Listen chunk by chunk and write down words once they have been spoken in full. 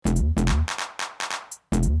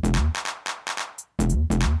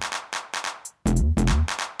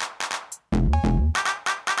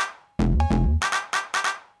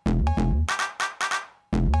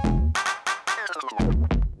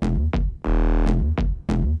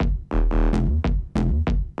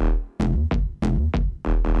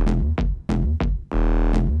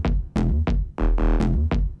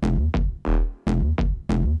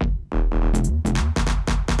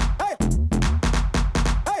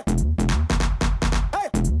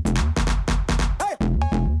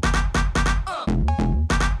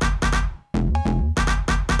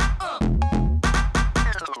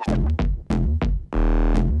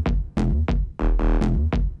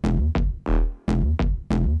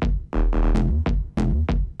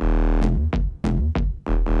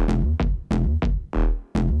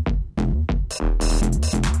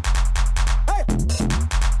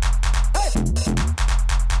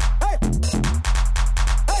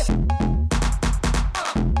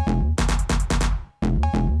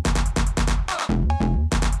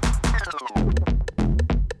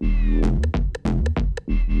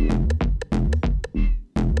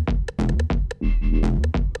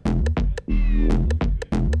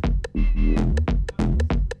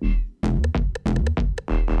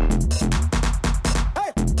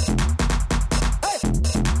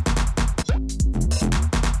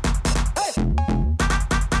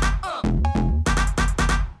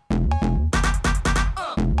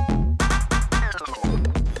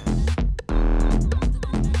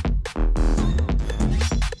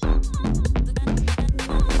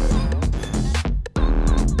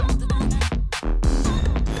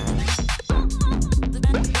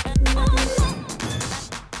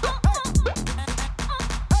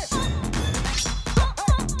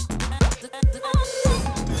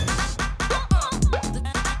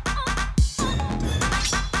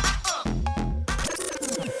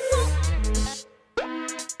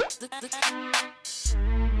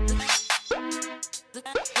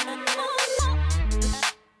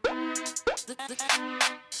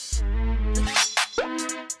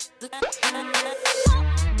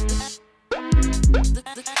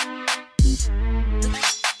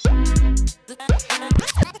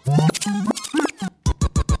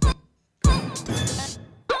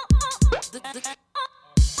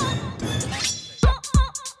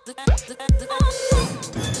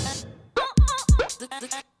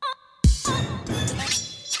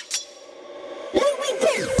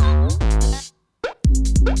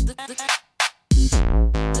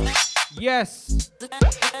Yes.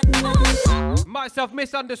 Myself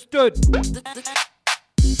misunderstood.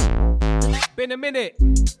 Been a minute.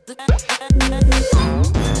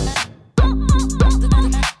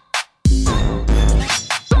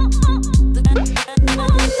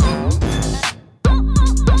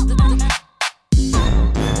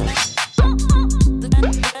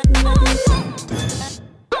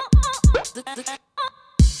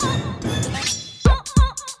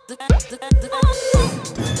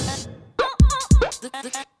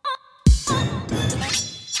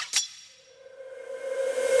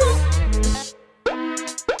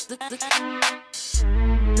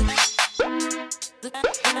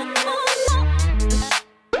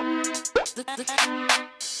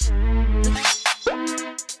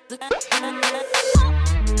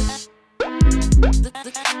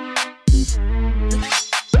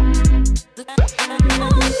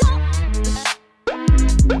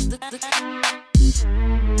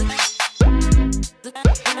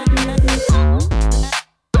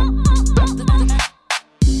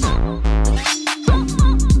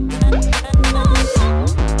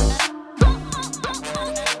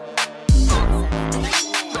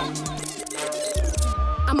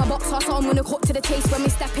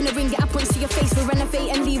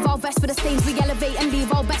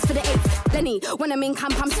 When I'm in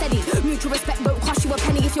camp, I'm steady. Mutual respect, don't cost you a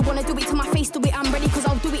penny. If you wanna do it to my face, do it, I'm ready. Cause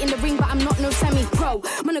I'll do it in the ring, but I'm not no semi-pro.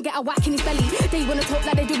 Man, I'll get a whack in his belly. They wanna talk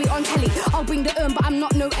like they do it on telly. I'll bring the but I'm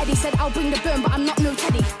not no Eddie. Said I'll bring the burn, but I'm not no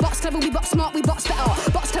Teddy. Box clever, we box smart, we box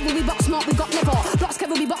better. Box clever, we box smart, we got never. Box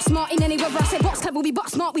clever, we box smart in any weather. I said box clever, we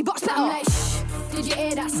box smart, we box better. I'm like, shh, did you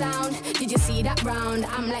hear that sound? Did you see that round?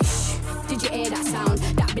 I'm like, shh, did you hear that sound?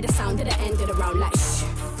 That be the sound at the end of the round. Like, shh,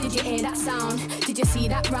 did you hear that sound? Did you see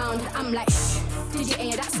that round? I'm like, shh, did you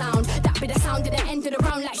hear that sound? That be the sound at the end of the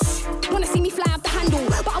round. Like, shh, wanna see me fly off the handle,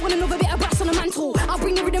 but I want another bit of brass on the mantle. I'll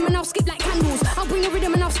bring the rhythm and I'll skip like candles. I'll bring the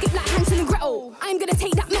rhythm and I'll skip like Hansel and Gretel. I'm gonna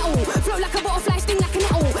take that metal, float like a butterfly, sting like a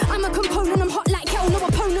nettle. I'm a component, I'm hot like kettle. No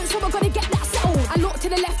opponent, so I gotta get that settled. I look to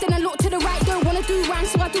the left and I look to the right. Don't wanna do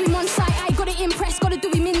rhymes, so I do him on sight. I gotta impress, gotta do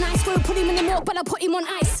him in nice. Go put him in the milk, but I put him on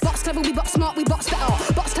ice. Box clever, we box smart, we box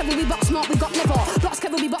better. Box clever, we box smart, we got never. Box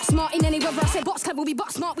clever, we box smart in any weather. I said box clever, we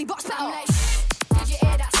box smart, we box better. I'm like, shh, did you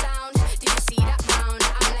hear that sound? Did you see that round?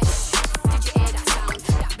 I'm like, shh, did you hear that sound?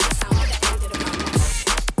 That be the sound at the end of the round. Like, shh,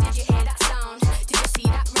 did you hear that sound? Did you see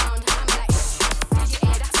that round? I'm like, shh, did you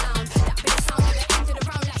hear that sound? That be the sound at the end of the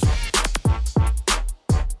round. Like,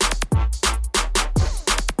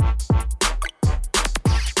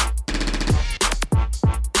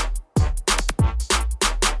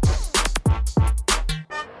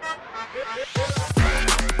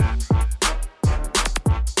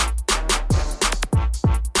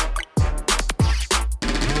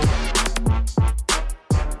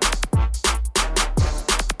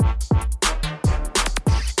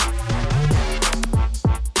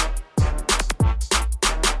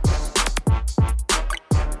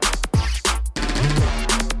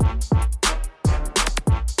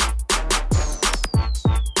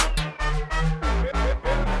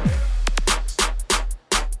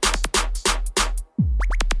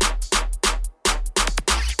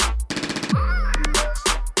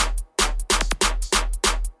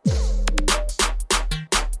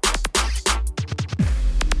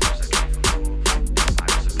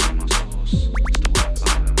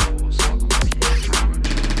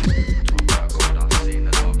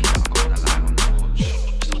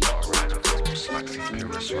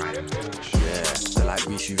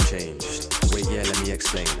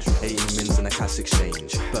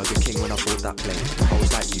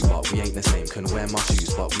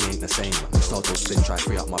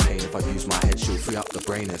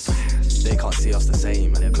 they can't see us the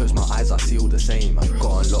same. Close my eyes, I see all the same.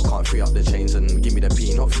 Got unlock, can't free up the chains and give me the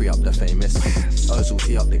P, not free up the famous. Urs will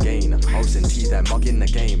tee up the gain. I'll send T there, mug in the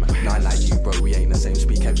game. Nine like you, bro, we ain't the same.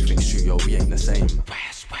 Speak everything's true, yo, we ain't the same.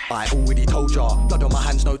 I already told ya, blood on my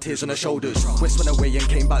hands, no tears on the shoulders. West went away and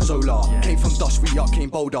came back Zola. Came from dust, re-up, came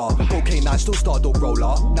bolder. Cocaine, I still start dog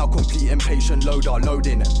roller. Now complete impatient loader,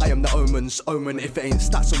 loading. I am the omen's omen. If it ain't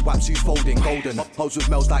stats and waps, who's folding? Golden. Hoes with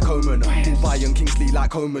Mel's like Omen. All Bayern, Kingsley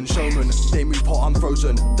like Omen. Showman, they move hot, I'm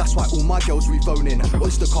frozen. That's why all my girls re-phoning.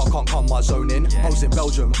 Oyster car can't come my zone in. Hoes in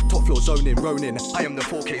Belgium, top floor zoning, Ronin. I am the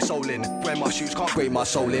 4K soul in. Wear my shoes, can't grade my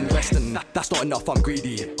soul in. Western, that's not enough, I'm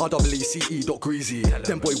greedy. RWCE.greasy.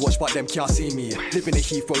 Them boy watch but them can't see me. Living in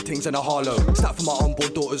Heathrow, things in a Harlow. Snap from my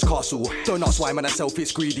unborn daughter's castle. Don't ask why man, I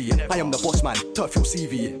self-it's greedy. I am the boss man, turf your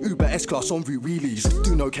CV. Uber S-Class on route wheelies.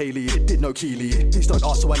 Do no Kaylee, did no Keely. Please don't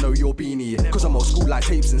ask so I know your beanie. Cause I'm old school like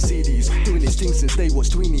tapes and CDs. Doing this thing since they was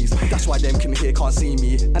tweenies. That's why them can hear can't see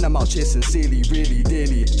me. And I'm out here sincerely, really,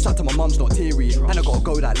 dearly. Sad to my mum's not teary. And I gotta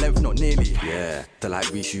go that length, not nearly. Yeah, they're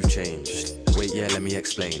like Reese, you've changed. Wait, yeah, let me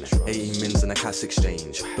explain. 18 mins and a cash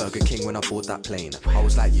exchange. Burger King when I bought that plane. I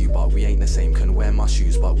was like you, but we ain't the same. Can wear my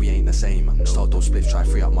shoes, but we ain't the same. Start those spliffs, try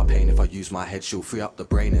free up my pain. If I use my head, she'll free up the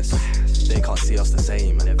brainers. They can't see us the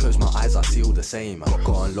same. Close my eyes, I see all the same. Got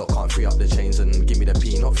on lock, can't free up the chains and give me the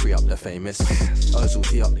P, not free up the famous. Özil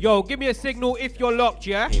tee up. Yo, give me a signal if you're locked,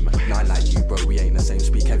 yeah? Nine like you, bro, we ain't the same.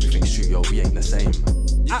 Speak everything's true, yo, we ain't the same.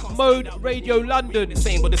 At Mode Radio London. The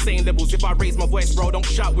same but the same levels. If I raise my voice, bro, don't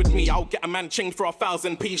shout with me. I'll get a man changed for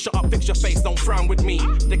 1,000p. Shut up, fix your face, don't frown with me.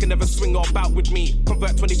 They can never swing or bout with me.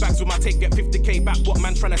 Convert 20 bags with my take, get 50k back. What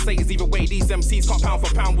man trying to say is either way, these MCs can't pound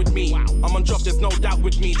for pound with me. I'm on job, there's no doubt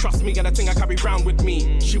with me. Trust me, got a thing I carry round with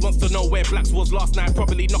me. She wants to know where Blacks was last night,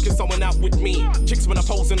 probably knocking someone out with me. Chicks wanna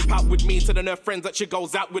pose and pout with me, telling her friends that she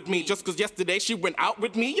goes out with me. Just cause yesterday she went out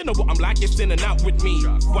with me. You know what I'm like, it's in and out with me.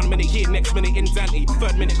 1 minute here, next minute in Zante.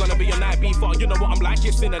 Third minute gonna be a night before. You know what I'm like,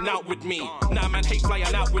 it's in and out with me. Nah man, hate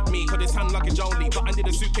flying out with me, cause it's hand luggage only. But I need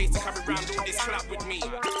a suitcase to carry around all this crap with me.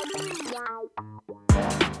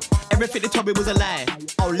 Everything they told me was a lie.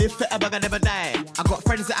 I'll live forever, I never die. I got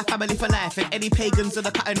friends that are family for life, and any pagans that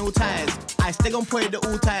are cutting all ties. I stay on point at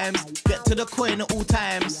all times, get to the coin at all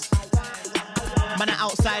times. Man, I'm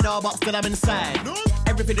outside all, but still I'm inside.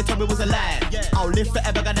 Everything they told me was a lie. I'll live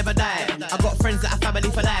forever, I never die. I got friends that are family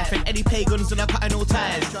for life, and any pagans that are cutting all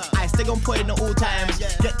ties. I stay on point at all times,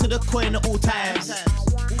 get to the coin at all times.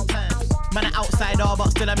 Man, I'm outside all, but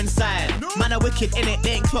still I'm inside. Man, I'm wicked in it,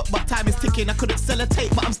 they ain't clock, but time is ticking. I couldn't sell a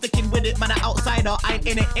tape, but I'm sticking with it. Man, I'm outside all, I ain't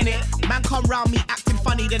in it. Man, come round me acting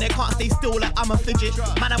funny, then they can't stay still like I'm a fidget.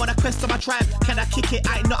 Man, I want a quest on my tribe, can I kick it?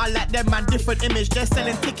 I ain't not like them, man, different image. They're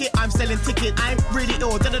selling ticket, I'm selling ticket. I'm really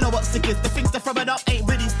ill, they don't know what sick is. The things they're throwing up ain't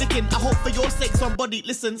really sticking. I hope for your sake somebody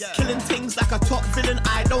listens. Killing things like a top villain.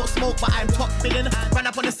 I don't smoke, but I'm top villain. Run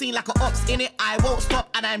up on the scene like a ops in it. I won't stop,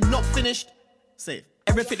 and I'm not finished. Safe.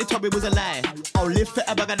 Everything they told me was a lie. I'll live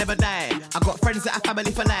forever, I never die. I got friends that are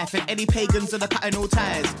family for life, and any pagans that are cutting all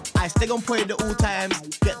ties. I stay on point at all times,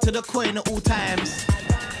 get to the coin at all times.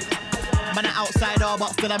 Man, I'm outside all, but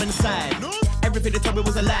still I'm inside. Everything they told me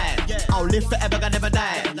was a lie. I'll live forever, I never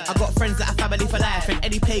die. I got friends that are family for life, and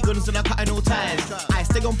any pagans that are cutting all ties. I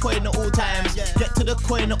stay on point at all times, get to the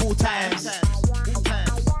coin at all times.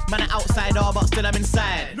 Man, I'm outside all, but still I'm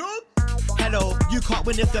inside. Hello, you can't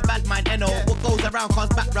win if you're bad mind, Eno. What goes around comes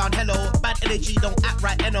back round, hello. Bad energy, don't act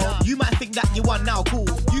right, Eno. You might think that you won now, cool.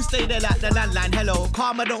 You stay there like the landline, hello.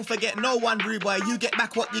 Karma, don't forget no one, rude boy. You get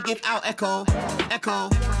back what you give out, echo. Echo,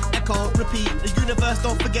 echo, repeat. The universe,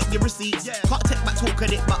 don't forget your receipts. Can't take back talk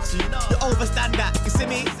and it bucks you. You overstand that, you see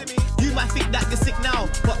me? You might think that you're sick now,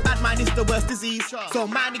 but bad mind is the worst disease. So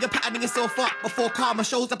man, nigga patterning yourself up before karma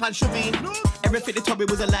shows up and shoving. Everything they told me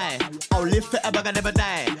was a lie. I'll live forever, I never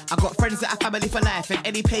die. I got friends that are family for life, and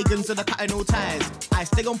any pagans that are cutting all ties. I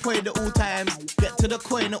stay on point at all times, get to the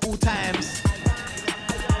coin at all times.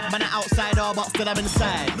 Man, I'm outside all, but still I'm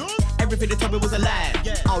inside. Everything they told me was a lie.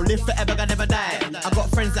 I'll live forever, I never die. I got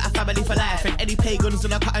friends that are family for life, and any pagans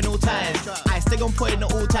that are cutting all ties. I stay on point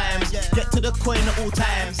at all times, get to the coin at all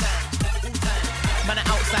times. Man, I'm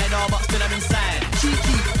outside all, but still I'm inside.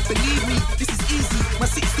 Cheeky, believe me, this is easy. My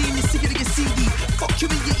 16 is sicker than your CD. Fuck you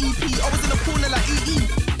and your EP, I was in a corner like EE.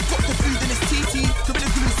 Got the food and it's TT. Gorilla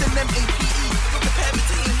Glue, send them APE. Don't compare me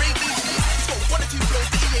to Ian Ray Beatty. He's got 1 or 2 flows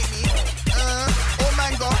that he ain't me. Oh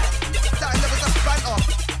manga, that levels that's banter.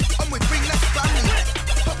 I'm with Ring, that's family.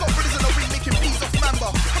 I got brothers in the ring making peas off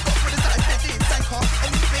Mamba. I got brothers that are dead in Sanka.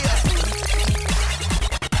 I'm with Bear.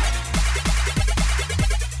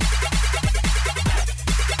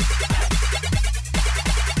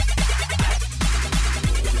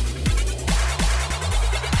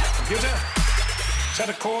 Set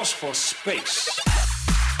a course for space.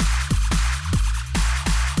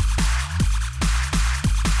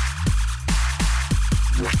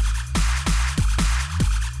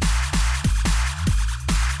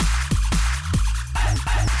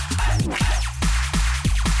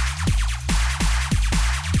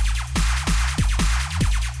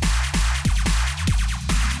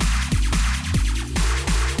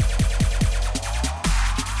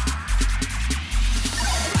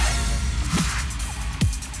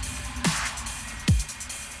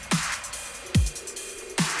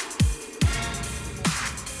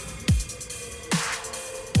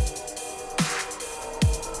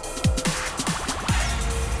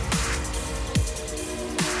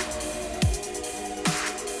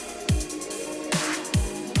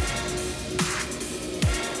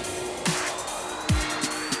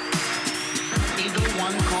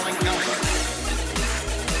 One calling Alpha.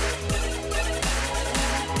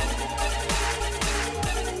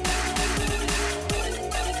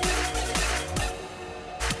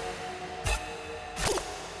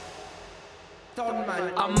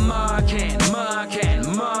 I'm marking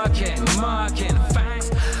facts.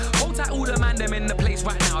 Hold tight all the man them in the place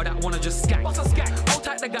right now that wanna just skank. Hold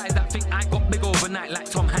tight the guys that think I got big overnight like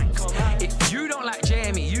Tom Hanks. If you don't like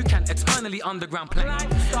Jamie, you can eternally underground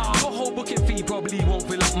plank. Your whole booking fee probably won't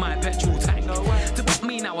fill up my petrol tank. To book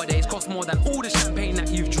me nowadays costs more than all the champagne that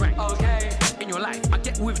you've drank. In your life, I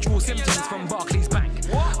get withdrawal symptoms from Barclays Bank.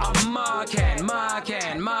 I'm marking.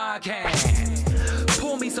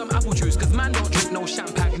 Pour me some apple juice, cause man don't drink no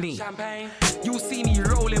champagne. You'll see me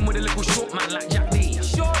rolling with a little short man like Jack D.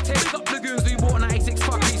 Big up Lagoons, we bought 96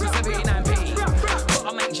 fuckies for 79p. But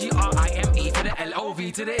I make GRIME for the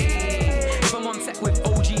LOV to the E. If I'm on set with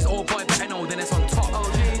OGs or boy better know, then it's on top.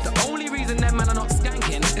 The only reason them man are not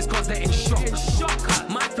skanking is cause they're in shock.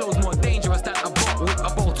 My flow's more dangerous than a bot with a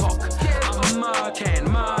bow talk. I'm marking.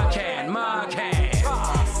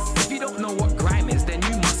 If you don't know what grime is, then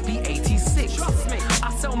you must be 86.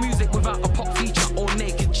 I sell music without a pop feature or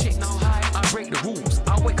naked chicks. I break the rules.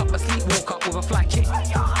 I wake up a sleepwalker with a fly kick.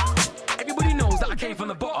 Everybody knows that I came from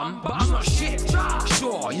the bottom, but I'm not shit.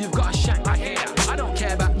 Sure, you've got a shank, I hear that. I don't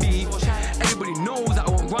care about beef. Everybody knows that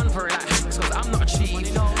I won't run for it like Hanks, cause I'm not cheap.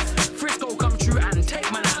 Frisco come true and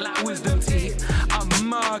take man out like wisdom teeth. I'm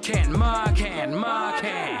marking.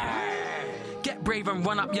 Get brave and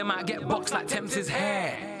run up, you might get boxed like Temp's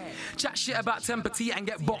hair. Chat shit about Temper T and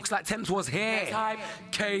get boxed like Temps was here.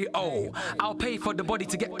 KO, I'll pay for the body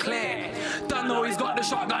to get clear. Don't know he's got the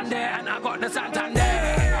shotgun there and I got the Santander.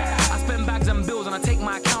 I spend bags and bills and I take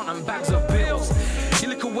my account and bags of bills. You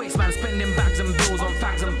little waste man spending bags and bills on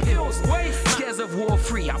fags and pills. Scares of war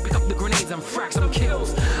free, I'll pick up the grenades and frack some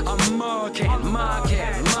kills. I'm marking.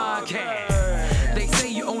 They say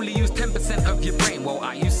you only use 10% of your brain, well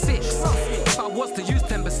I use 6. If I was to use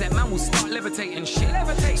 10%, man will start levitating shit.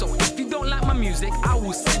 So if you don't like my music, I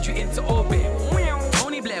will send you into orbit.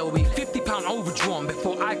 Tony Blair will be £50 overdrawn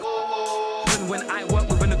before I go. When I work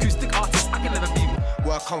with an acoustic artist, I can never be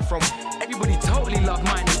where I come from. Everybody totally love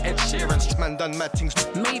mine and Ed Sheeran. Man done mad things.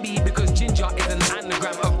 Maybe because ginger is an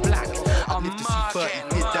anagram of black. I'm lived to see 30,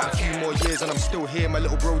 did that a few more years and I'm still here. My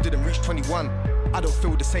little bro didn't reach 21. I don't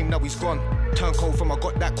feel the same now he's gone. Turn cold from I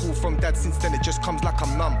got that call from dad. Since then it just comes like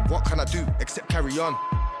I'm numb. What can I do except carry on?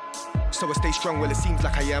 So I stay strong, well it seems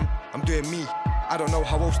like I am. I'm doing me, I don't know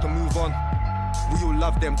how else to move on. We all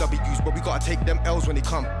love them W's, but we gotta take them L's when they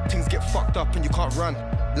come. Things get fucked up and you can't run.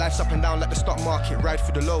 Life's up and down like the stock market, ride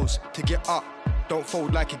through the lows to get up. Don't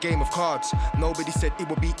fold like a game of cards. Nobody said it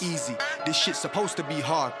would be easy. This shit's supposed to be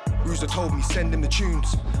hard. Bruiser told me send him the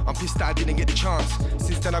tunes. I'm pissed that I didn't get the chance.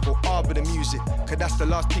 Since then I go hard with the music, cause that's the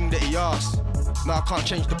last thing that he asked. Now I can't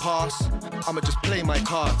change the past, I'ma just play my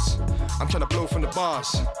cards. I'm trying to blow from the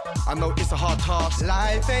bars, I know it's a hard task.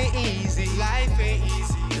 Life ain't easy,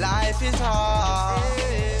 life is hard.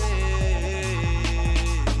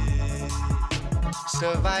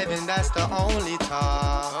 Surviving, that's the only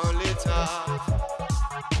talk.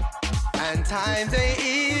 And times ain't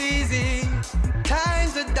easy,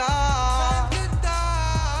 times are dark.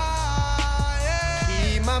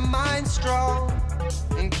 Keep my mind strong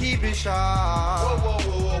and keep it sharp.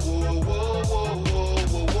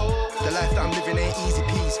 The life that I'm living ain't easy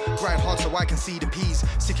peas. Grind hard so I can see the peas.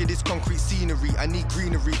 Sick of this concrete scenery, I need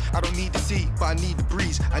greenery. I don't need the sea, but I need the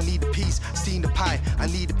breeze. I need the peace, seen the pie, I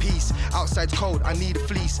need a piece. Outside's cold, I need a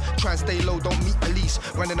fleece. Try and stay low, don't meet police.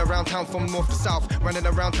 Running around town from north to south, running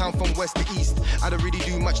around town from west to east. I don't really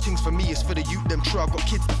do much things for me, it's for the youth, them true, I got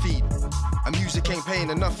kids to feed. And music ain't paying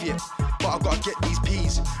enough yet, but I gotta get these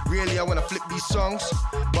peas. Really, I wanna flip these songs,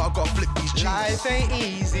 but I gotta flip these G's. Life ain't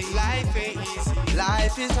easy,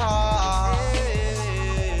 life is hard.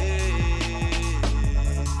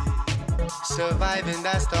 Surviving,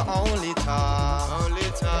 that's the only talk.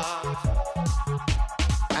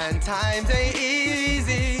 And times ain't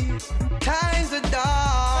easy, times are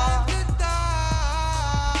dark.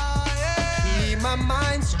 Keep my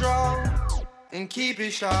mind strong and keep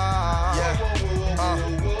it sharp.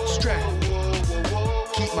 Strength.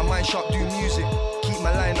 Keep my mind sharp, do music. Keep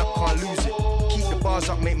my line up, can't lose it. Keep the bars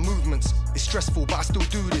up, make movements. It's stressful, but I still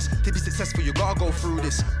do this. To be successful, you gotta go through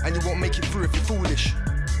this. And you won't make it through if you're foolish.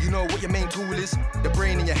 You know what your main tool is? The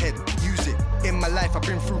brain in your head, use it. In my life, I've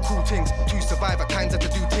been through cool things. To survive, at times I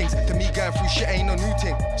had to do things. To me, going through shit ain't no new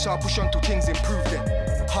thing. So I push on till things improve them.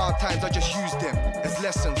 Hard times, I just use them as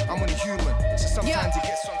lessons. I'm only human, so sometimes it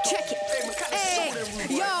gets on top. Check it. Hey,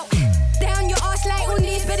 yo, down your ass like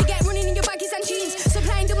undies. Better get running in your baggies and jeans.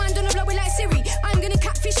 Supply and demand on the blow like Siri. I'm gonna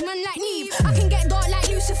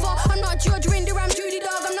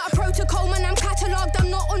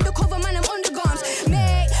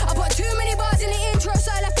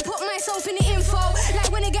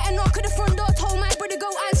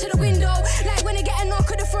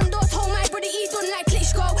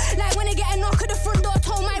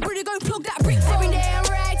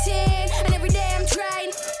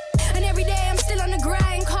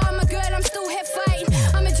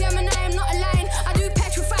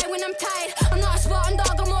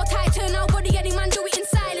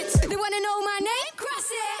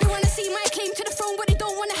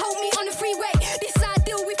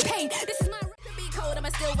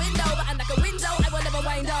like a window, I will never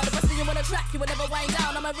wind down. The person you wanna track, you will never wind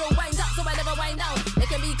down. I'm a real wind up, so I never wind down. It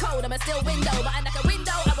can be cold, I'm a still window, but I'm like a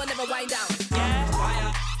window, I will never wind down.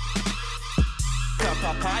 Yeah,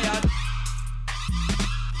 papaya.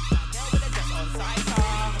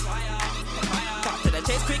 Papaya. Cut to the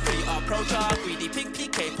chase quickly, approach her. Greedy pig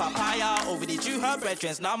PK papaya. Overly drew her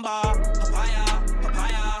brethren's number. Papaya.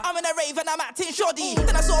 I'm in a rave and I'm acting shoddy.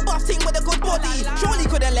 Then I saw a buff ting with a good body. Surely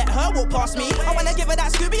couldn't let her walk past me. I wanna give her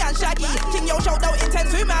that Scooby and Shaggy. King Yo Show don't intend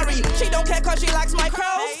to marry. She don't care cause she likes my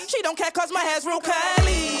curls. She don't care cause my hair's real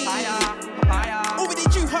curly. Already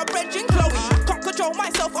drew her brethren Chloe. Can't control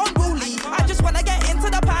myself unruly. I just wanna get into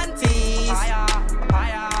the panties.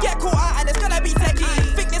 Get caught out and it's gonna be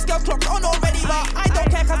techie. Think this girl's clocked on already, but I don't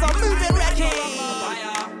care cause I'm moving wrecky.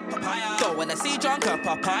 Don't wanna see drunk a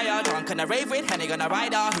papaya. Drunk in a rave with Henny on a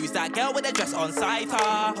rider. Who's that girl with a dress on side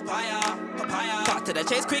her? Papaya. Cut to the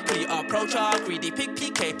chase quickly, approach her. Greedy pig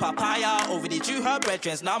PK papaya. Already drew her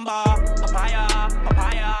brethren's number. Papaya.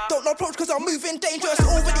 Don't approach cause I'm moving dangerous.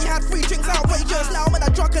 Already had 3 drinks outrageous. Now I'm in a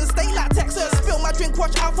drunken state like Texas. Spill my drink,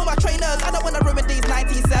 watch out for my trainers. I don't wanna ruin these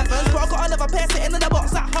 97s, but I got another pair sitting in the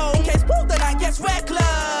box at home in case the night gets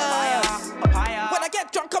reckless. When I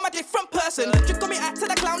get drunk, I'm a different person. You got me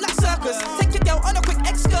acting a clown like circus. Take your girl on a quick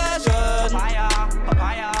excursion.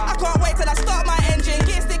 I can't wait till I start my engine.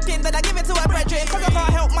 Get sticking, then I give it to a brethren. Cause I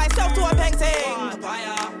can't help myself to a painting.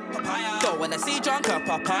 Don't wanna see drunk a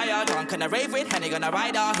papaya. Drunk in a rave with Henny on a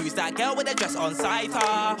rider. Who's that girl with a dress on side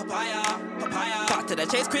her? Papaya. Cut to the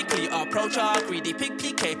chase quickly, approach her. Greedy pig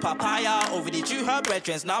PK papaya. Already drew her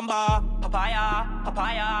brethren's number.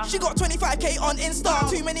 Papaya. She got 25k on Insta.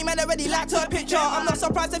 Too many men already liked her picture. I'm not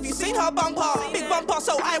surprised if you seen her bumper. Big bumper,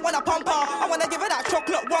 so I wanna pump her. I wanna give her that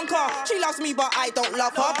chocolate Wonka. She loves me, but I don't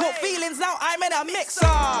love her. Put feelings now, I'm in a mixer.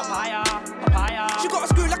 Papaya. She got a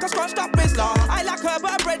screw like a scrunched up Rizzler. I like her,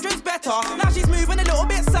 but her brethren's better. Now she's moving a little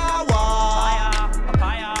bit sour.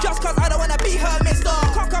 Papaya. Just cause I don't wanna be her mister.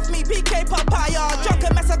 Cock off me, PK papaya.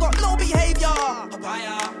 Drunken mess, I got no behavior.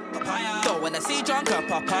 Papaya. Don't wanna see drunk a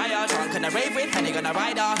papaya. Drunk in a rave with Henny on a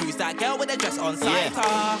rider. Who's that girl with a dress on side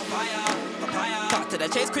her? Papaya. Cut to the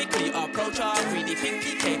chase quickly, approach her. Greedy pink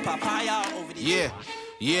PK papaya. Over the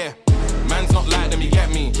Yeah. Man's not like them, you get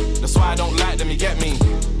me. That's why I don't like them, you get me.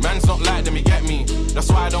 Man's not like them, you get me. That's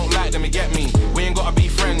why I don't like them, you get me. We ain't gotta be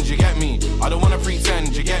friends, you get me. I don't wanna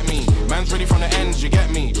pretend, you get me. Man's ready from the end, you get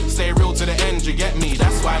me. Stay real to the end, you get me.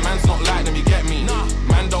 That's why man's not like them, you get me.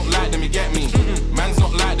 Man don't like them, you get me. Man's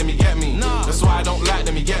not like them, you get me. That's why I don't like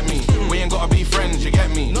them, you get me. We ain't gotta be friends, you get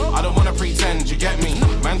me. I don't wanna pretend, you get me.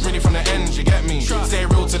 Man's ready from the end, you get me. Stay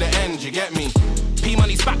real to the end, you get me.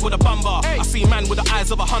 P-Money's back with a bumper. I see man with the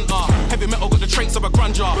eyes of a hunter. Heavy metal got the traits of a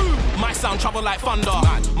grunger. My sound travel like thunder.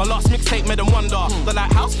 My last mixtape made them wonder. The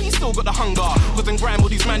lighthouse me still got the hunger. Cause in grime, all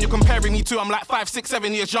these man you're comparing me to, I'm like 5, 6,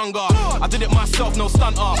 7 years younger. I did it myself, no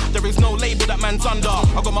stunter. There is no label that man's under.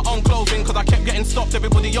 I got my own clothing cause I kept getting stopped.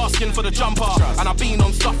 Everybody asking for the jumper. And I've been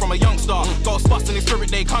on stuff from a youngster. Ghostbusting the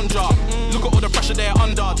spirit they conjure. Look at all the pressure they're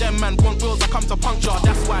under. Them man want wheels, I come to puncture.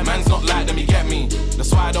 That's why man's not like them, you get me.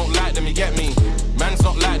 That's why I don't like them, you get me. Man's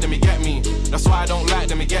not like them, you get me. That's why I don't like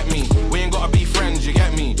them, you get me. We ain't gotta be friends, you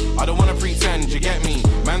get me. I don't wanna pretend, you get me.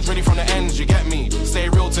 Man's ready from the end, you get me. Stay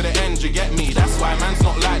real to the end, you get me. That's why man's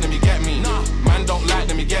not like them, you get me. Man don't like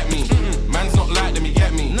them, you get me. Man's not like them, you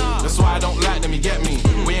get me. That's why I don't like them, you get me.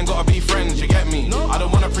 We ain't gotta be friends, you get me. I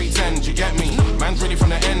don't wanna pretend, you get me. Man's ready from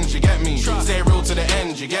the end, you get me. Stay real to the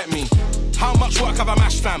end, you get me. How much work have I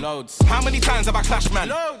mashed, fam? Loads. How many times have I clashed, man?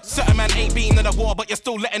 Loads. Certain man ain't been in the war, but you're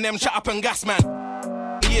still letting them chat up and gas, man.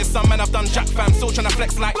 Years, some man have done jack, fam. Still trying to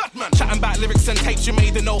flex like Bloodman. Chatting about lyrics and tapes you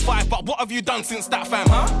made in 05, but what have you done since that, fam?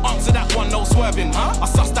 Answer that one, no swerving. I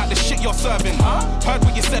sussed out the shit you're serving. Heard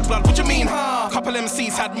what you said, blood, what you mean? Couple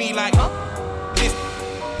MCs had me like this,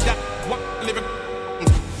 that, what, lyric.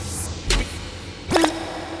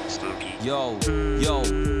 Yo,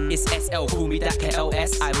 it's SL, call me that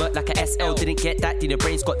KLS. I work like a SL, didn't get that, then the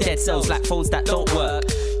brain's got dead cells like phones that don't work.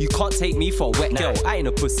 You can't take me for a wet girl, I ain't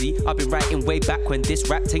a pussy. I've been writing way back when this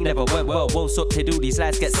rap thing never went well. Won't stop till these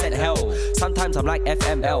lies get sent hell. Sometimes I'm like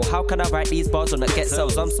FML, how can I write these bars on that get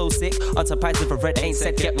cells? I'm so sick, unsurprised if a red ain't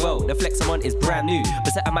said get well. The flex I'm on is brand new,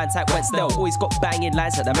 but set a man type went stale. Always got banging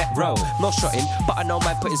lines at the Met Row. Not shotting, but I know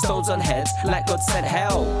man putting stones on heads like God sent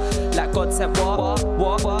hell. Like God sent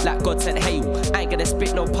what? Like God sent hail. I ain't gonna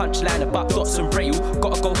spit no punchline about dots and braille.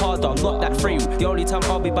 Gotta go harder, I'm not that frail. The only time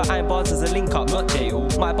I'll be behind bars is a link up, not jail.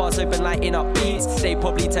 My bars open lighting up beats. They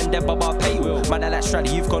probably tend them but pay. Man, I like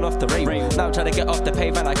Straddy, you've gone off the rail. Now I'm trying to get off the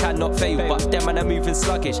pavement, I cannot fail. But them man are moving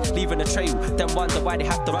sluggish, leaving a trail. Then wonder why they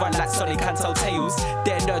have to run like Sonic and tell tales.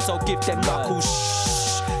 They're nerds, I'll give them knuckles.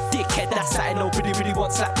 Shh, dick Dickhead, that's something nobody really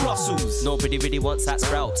wants like Brussels. Nobody really wants that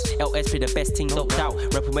Sprouts. LS be the best thing, no doubt.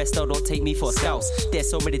 Rapping my style, don't take me for scouts. There's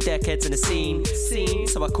so many dickheads in the scene,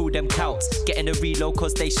 so I call them couts. Getting a reload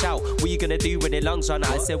cause they shout. What you gonna do when their lungs run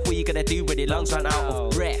out? I said, what you gonna do when their lungs run out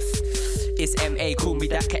of breath? It's MA, call me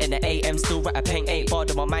that cat in the AM. Still write a pen, ain't barred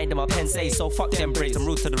in my mind and my pen say. So fuck them braids, I'm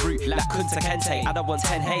roots to the root like Kunta Kente. I don't want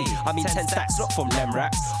 10 hey, I mean 10 stacks, not from them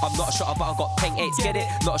raps. I'm not a shotter but I got peng 8s, get it?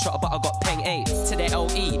 Not a shotter but I got peng 8. To the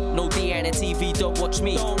LE, no D and the TV, don't watch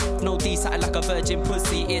me. No D something like a virgin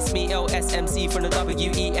pussy. It's me LSMC from the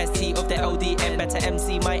WEST of the LDN. Better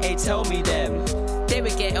MC my age, tell me them. They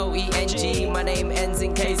would get OENG, my name ends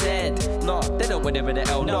in KZ. No, they don't win it with the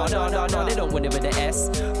L. No, they don't win it with the S.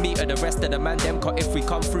 Me and the rest of the man, them cut. If we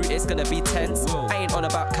come through, it's gonna be tense. I ain't on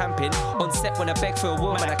about camping. On set when I beg for a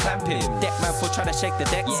woman, I clamp him. Deck man for trying to shake the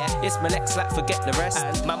decks. It's my legs like forget the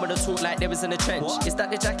rest. Man wanna talk like they was in a trench. Is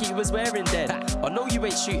that the jacket you was wearing then? I know you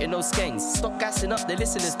ain't shooting no skanks. Stop gassing up the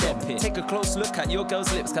listeners then. Take a close look at your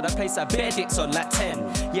girl's lips. Cause I place a bare dicks on like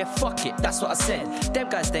 10. Yeah, fuck it, that's what I said. Them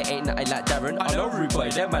guys, they ain't nothing like Darren. I know rude boy,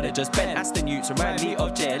 them managers bent. Aston Utes remind me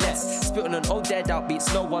of JLS. Spitting on old dead out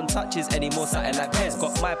beats, no one touches anymore. Something like Pez.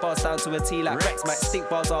 Got my bars down to a T like Rex. My stink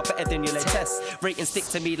bars are better than your latest. Rating stick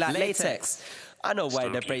to me like latex. I know why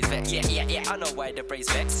the braids vex. Yeah. I know why the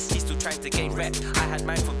braids vex. He's still trying to gain rep. I had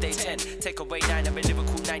mine from day 10. Take away 9, I'm a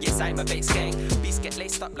Liverpool 9. Yes, I'm a base gang. Beats get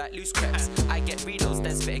laced up like loose crepes. I get reloads,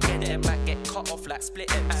 then spit again. Them might get cut off like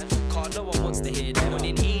split ends. Car, no one wants to hear them. One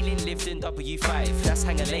in Ealing, lived in W5. That's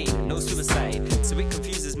Hanger Lane, no suicide. So it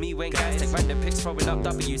confuses me when guys take random pics throwing up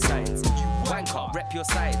W signs. Wanker, rep your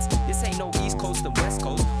sides. This ain't no East Coast and West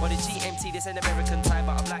Coast. On the GMT, this ain't American time,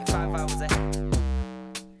 but I'm like 5 hours ahead.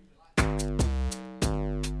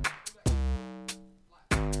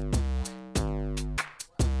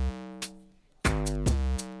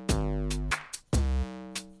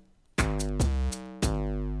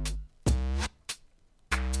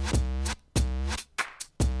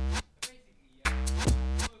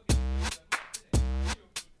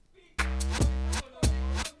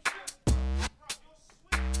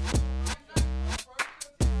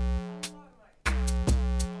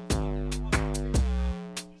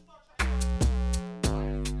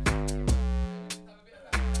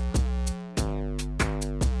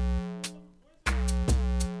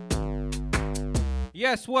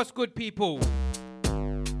 Yes, what's good, people?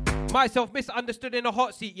 Myself misunderstood in a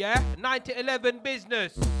hot seat, yeah? 9 to 11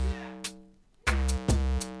 business.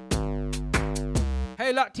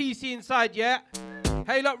 Hey, look, TC inside, yeah?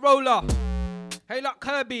 Hey, look, Roller. Hey, look,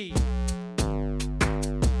 Kirby.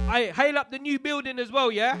 I hail up the new building as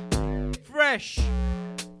well, yeah? Fresh.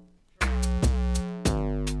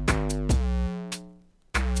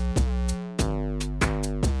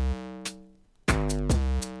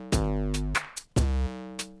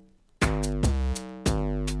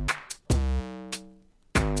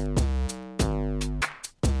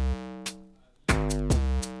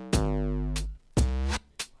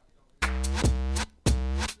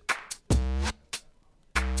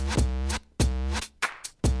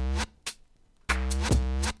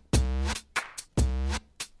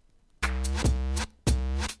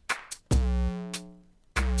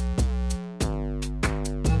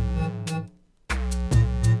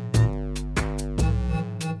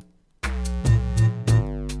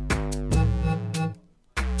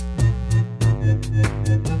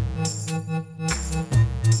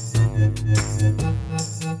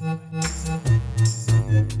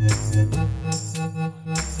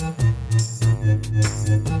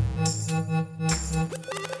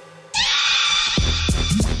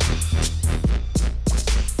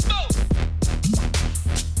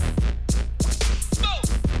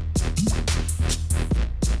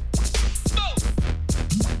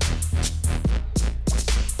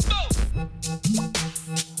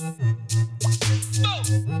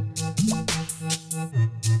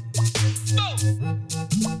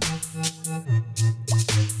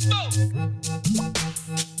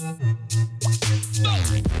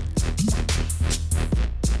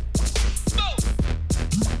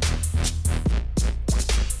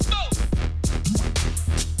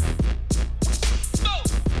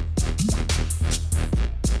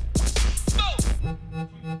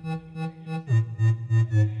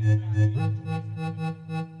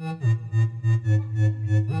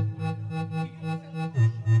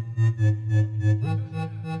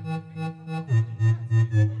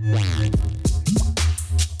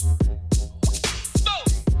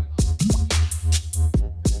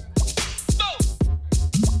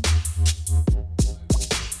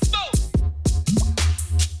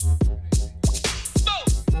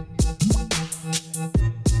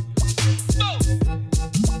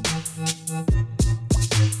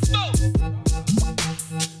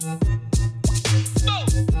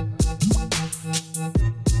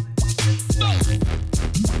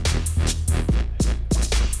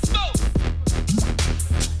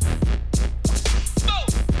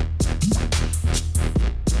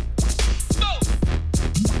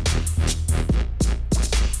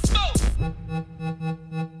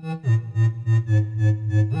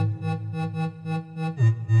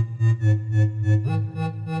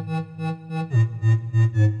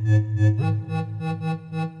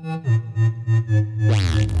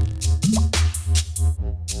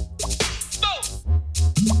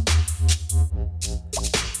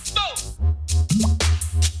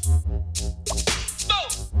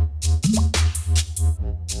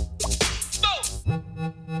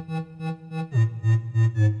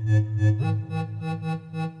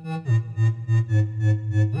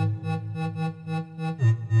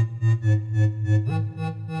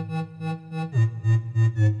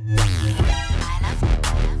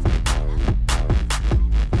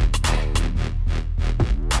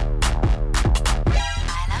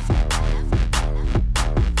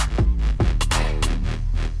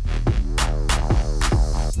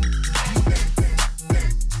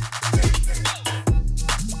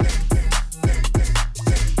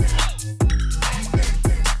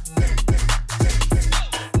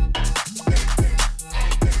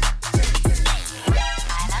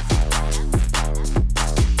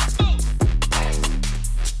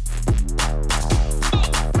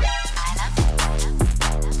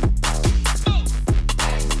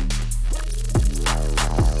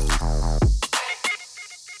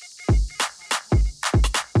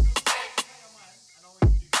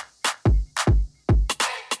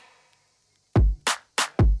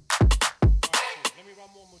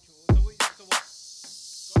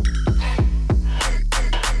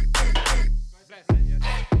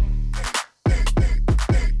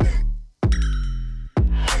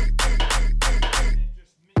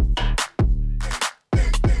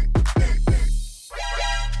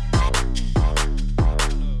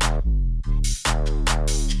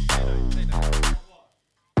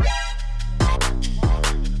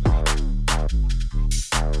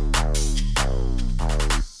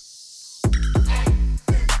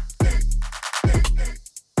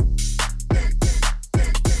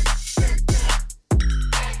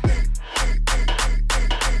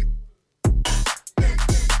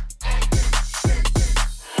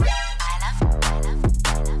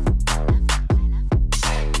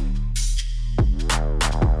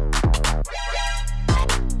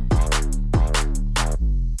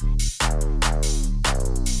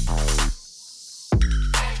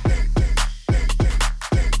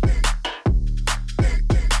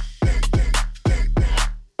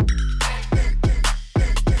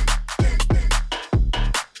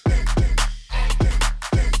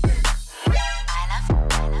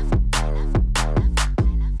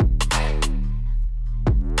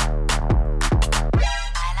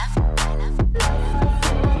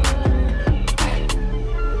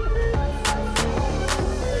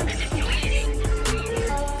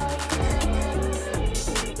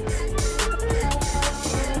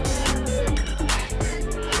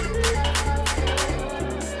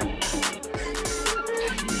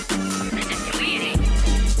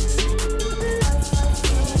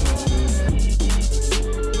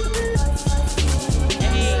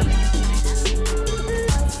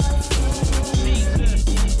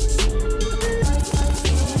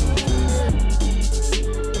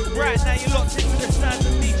 right now. You're locked into the sounds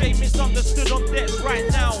of DJ Misunderstood on decks right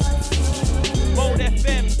now. Bold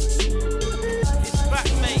FM. It's back,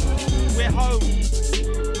 mate. We're home. You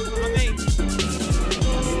know what I mean?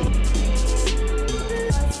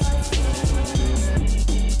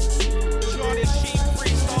 Charlie Sheen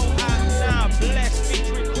freestyle out now. Bless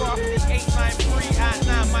featuring Crafty 893 out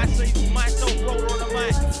now. Myself roller on the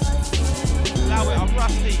mic. Allow it, I'm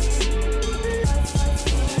rusty.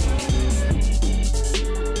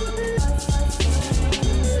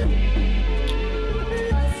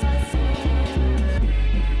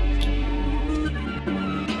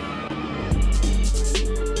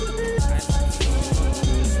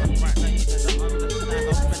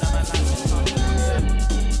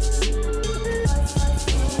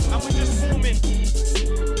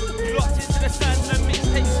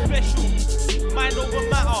 Mind over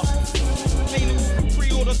matter. Available for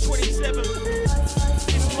pre-order 27th.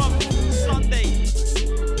 This month, Sunday.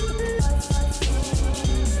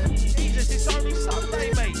 Jesus, it's only Sunday,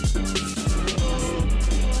 mate.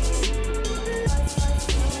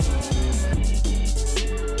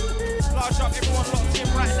 Large up, everyone locked in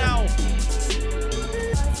right now.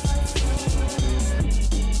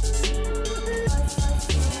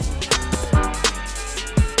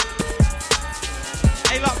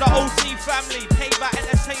 Hail up the OT family, Payback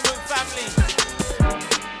Entertainment family.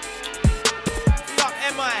 Hail up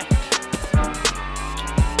MI.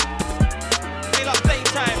 Hail up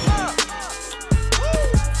Daytime.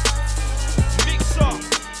 Mixer.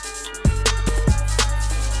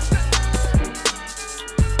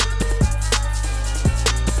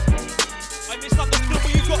 I misunderstood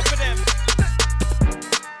what you got for them.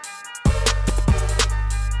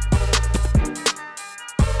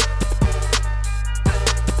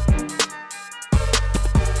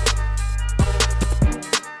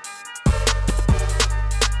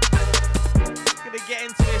 Get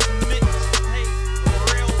into this mixtape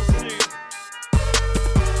real soon.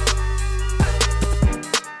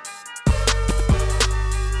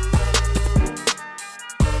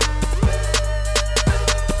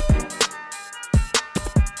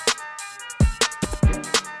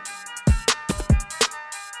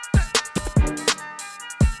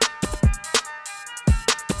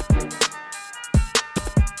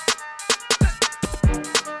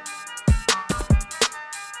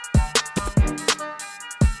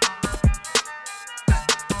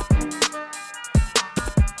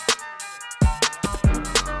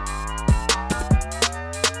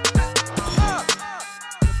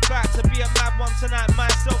 Tonight,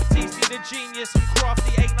 myself, TC the Genius, and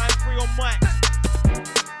Crafty 893 on mic.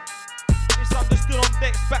 Misunderstood on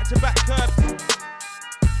decks, back-to-back Curbs.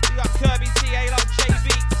 We got Kirby TA like J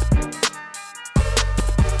Beats.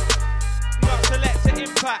 We got Selector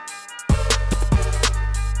Impact.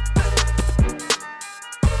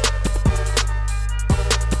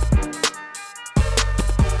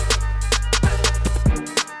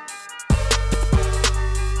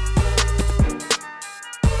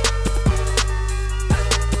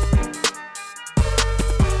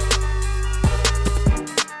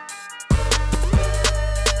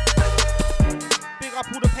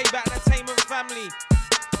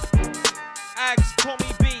 Ags,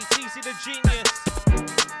 Tommy B, TC the Genius,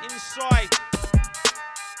 Inside,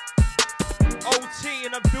 OT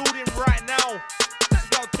in the building right now. We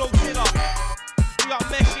got Dozilla, we got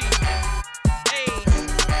Meshy,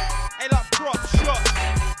 hey, like Prop Shot,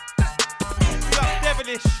 we got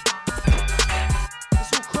Devilish,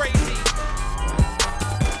 it's all crazy.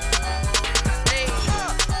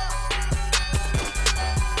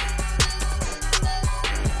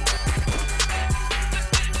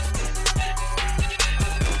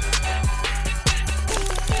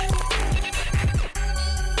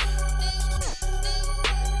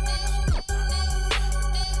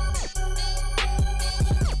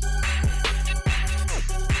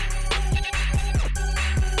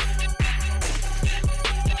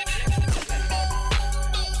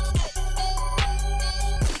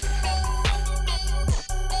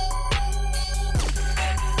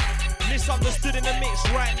 Misunderstood in the mix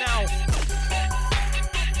right now.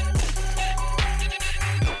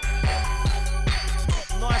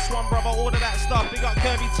 Nice one, brother. All of that stuff. Big up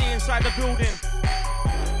Kirby T inside the building.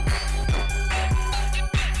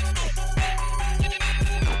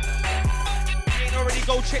 If you ain't already,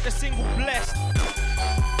 go check the single Blessed.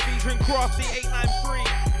 Featuring Crafty 893.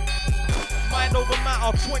 Mind over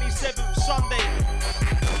Matter 27th Sunday.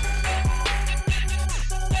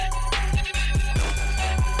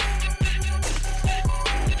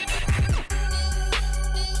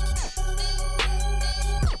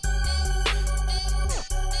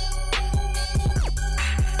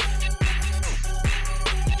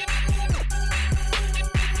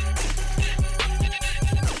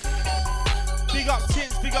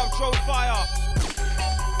 up Joe Fire.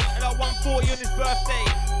 And at 140 on his birthday.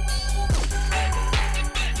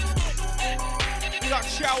 We got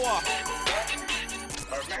Shower.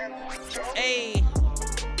 Hey.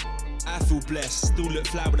 I feel blessed, still look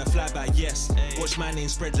fly with a flyby, yes. Watch my name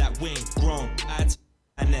spread like wing, grown, add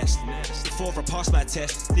a nest. Before I passed my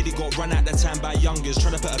test, did it got run out the time by youngers,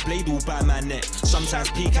 trying to put a blade all by my neck.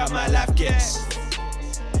 Sometimes peek out my life gets.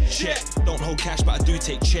 Check, don't hold cash but I do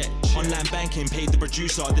take check. Online banking, paid the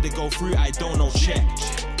producer, did it go through? I don't know, check.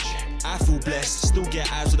 I feel blessed, still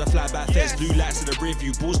get eyes with a flyby fest. Blue lights to the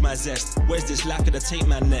review, balls my zest. Where's this lack of the tape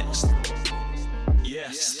man next?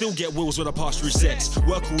 Still get wheels when I pass through sets.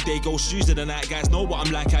 Work all day, go shoes to the night. Guys know what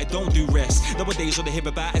I'm like, I don't do rest. Nowadays all they hear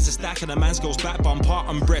about is a stack and a man's goes back bum, part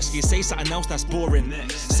and breast. You say something else that's boring.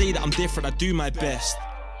 Say that I'm different, I do my best.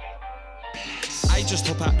 I just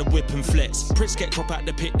hop out the whip and flex. Pricks get crop out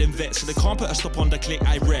the pit, then vets. So they can't put a stop on the click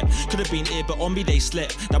I rep. Could have been here, but on me they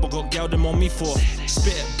slept. Now I got girl them on me for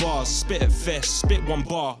spit at bars, spit at fest, spit one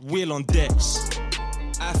bar, wheel on decks.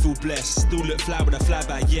 I feel blessed, still look fly with a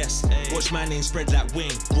flyby, yes. Watch my name spread like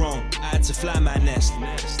wing, grown, I had to fly my nest.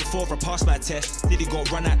 Before I passed my test, did it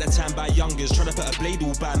got run out the time by youngers, trying to put a blade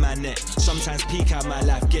all by my neck. Sometimes peek out my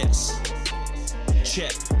life gets.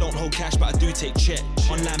 Check, don't hold cash but I do take check.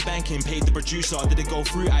 Online banking, paid the producer, did it go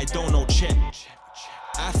through? I don't know, check.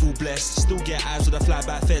 I feel blessed, still get eyes with a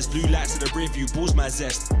flyby fest. Blue lights to the review, balls my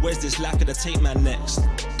zest. Where's this lack of the tape man next?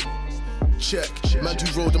 Check, man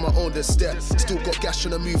do road on my own, then step. Still got gash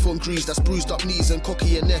on the move on grease, that's bruised up knees and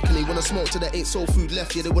cocky and neck. And they wanna smoke till there ain't soul food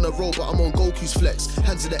left. Yeah, they wanna roll, but I'm on Goku's flex.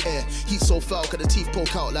 Hands in the air, heat so foul, got the teeth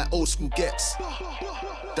poke out like old school gets.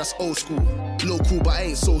 That's old school, local but I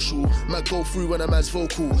ain't social. Man go through when a man's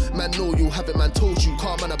vocal. Man know you'll have it, man told you.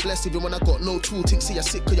 Can't man I blessed even when I got no tool. Think see you're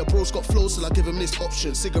sick cause your bros got flows, so I give him this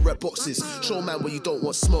option. Cigarette boxes, show man where you don't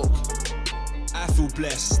want smoke. I feel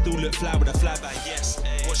blessed, still look fly with a flyby, yes.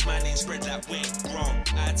 Watch my name spread like wing, grown,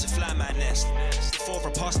 I had to fly my nest. Before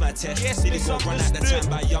I passed my test, yes, did it got run out the time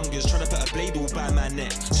by youngers, trying to put a blade all by my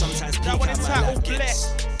neck. Sometimes peek out my life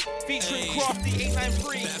gets. Featuring Crafty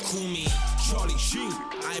 893. Better call me Charlie Shoe.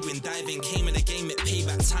 I've been diving, came in the game at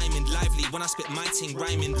payback timing, lively. When I spit my ting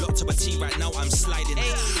rhyming, locked to a T right now I'm sliding.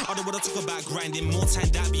 I don't wanna talk about grinding, more time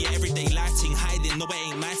that be everyday lighting, hiding. No, it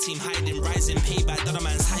ain't my team hiding, rising, payback, the other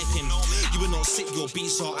man's hyping. You were not sick, your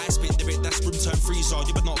beats are. I spit the bit, that's room turn freezer.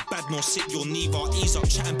 You were not bad nor sick, you're neither. Ease up,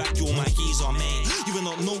 chatting back, you're my geezer, man. You were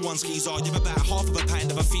not no one's geezer. You're about half of a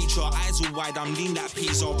pint of a feature. Eyes all wide, I'm lean that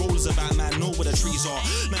pizza. Rollers about, man, know where the trees are.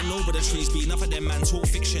 Man, know where the trees be. Enough of them, man, talk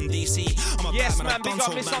fiction, DC. I'm a yes, bad man, big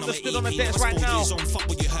up Misunderstood on the decks right now. Fuck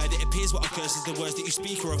what you heard, it appears what occurs is the words that you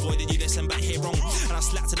speak or avoid. You listen, but hear wrong. And I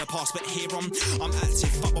slack to the past, but here I'm active.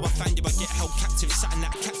 Fuck what I find you, but get held captive. Sat in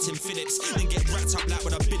that Captain Phillips. Then get wrapped up like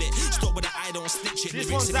when I bid it. Stop with the eye, don't snitch it.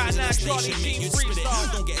 This one's out now, Charlie Sheen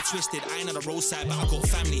freestyle. Don't get it twisted, I ain't on the roadside, but I got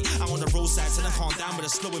family. I'm on the roadside, so I calm down with a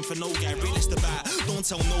slowing for no guy. Realist about, don't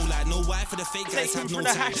tell no lie, no why for the fake guys have no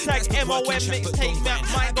time. Hashtag MOM mixtape,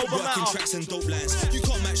 mind over matter. Tracks and dope lines. You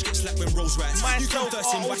can't match, get slapped when Rose rise. You come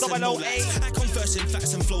first in wax and no lights. I come first in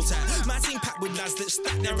facts and flow time. My team packed with lads that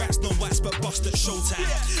stack their racks, no wax, but bust at showtime.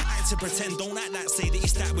 Act to pretend, don't act that, say that you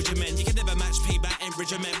stack with your men. You can never match payback and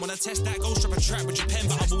regiment. Wanna test that, go strap a track with your pen,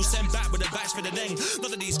 but I will send back with a batch for the deng.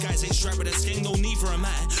 None of these guys ain't strapped with a skin, no need for a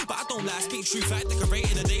man. But I don't lie, speak true fact,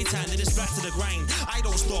 decorate in the daytime, then it's back to the grind. I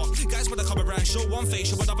don't stop, guys wanna come around, show one face,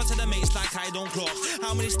 show another to the mates like I don't clock.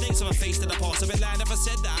 How many snakes have I faced in the past? I've been lying, never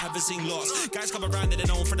said that, I haven't seen lots. Guys come around and they're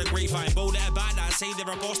known for the grapevine. Bold at about that, say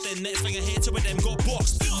they're a boss, then next thing I hear to it, them got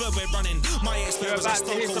boxed. Third way running, my experience was a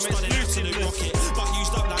stone cold stunning absolute rocket. But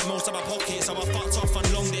used up like most of my pockets, so I fucked off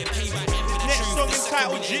and long there, payback in for the next truth. Song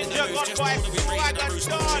entitled Ginger God by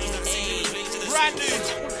brand new.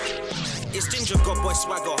 It's Ginger God boy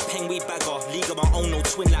swagger, penguin bagger, league of my own, no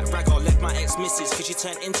twin like ragger. Left my ex missus cause she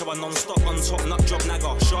turned into a non-stop on top, nut job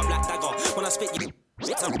nagger, sharp like dagger. When I spit you.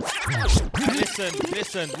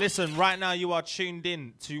 Listen, right now you are tuned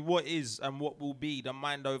in to what is and what will be the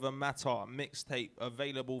Mind Over Matter mixtape,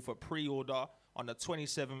 available for pre-order on the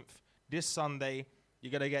 27th, this Sunday. You're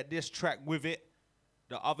going to get this track with it.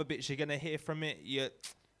 The other bits you're going to hear from it,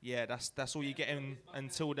 yeah, that's all you're getting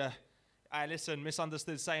until the... Hey, listen,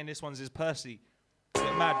 Misunderstood saying this one's is Percy.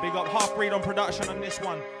 Bit mad, big up Half Breed on production on this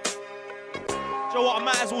one. Do you know what, I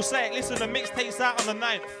might as well say it. Listen, the mixtape's out on the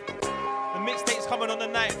 9th. The mixtape's coming on the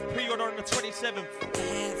 9th, pre-order on the 27th.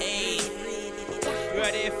 You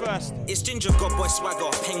heard it here first. It's Ginger God Boy swagger,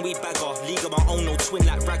 pen weed bagger, league of my own, no twin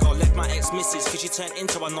like ragger. Left my ex-missus cause she turned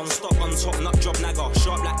into a non-stop on top nut job nagger,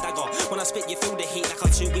 sharp like dagger. When I spit you feel the heat like a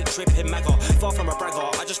 2-week trip in Magger. Far from a bragger,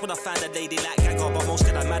 I just wanna find a lady like Gagger, but most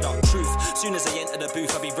of that matter. Truth, soon as I enter the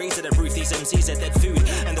booth, I'll be raised to the roof. These MCs are dead food,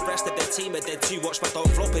 and the rest of their team are dead too. Watch my dog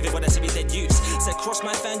flop if it when I see me dead use. Said cross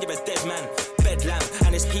my fan, you're a dead man. Bed lamb,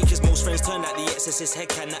 and his peak is most friends turned like the Exorcist head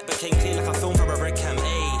can. That became clear like a film from a red cam.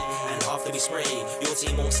 And after we spray, your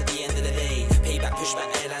team wants at the end of the day. Payback,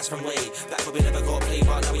 pushback, airlines from way. Back when we never got played,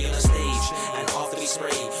 but now we on a stage. And after we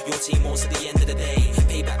spray, your team wants at the end of the day.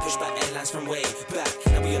 Payback, pushback, airlines from way. Back,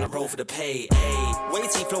 now we on a roll for the pay.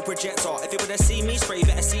 Waiting flow projector. If you wanna see me spray,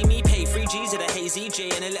 better see me pay. 3 G's in a hazy J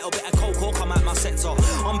and a little bit of coke come out my sector.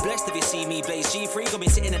 I'm blessed if you see me blaze. G3 got me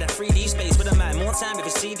sitting in a 3D space with a man. More time if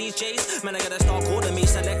you see these J's, man I gotta start calling me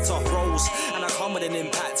selector. Rolls, and I come with an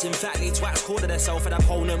impact. In fact, these twats calling themselves an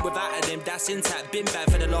opponent without a name. That's intact. Been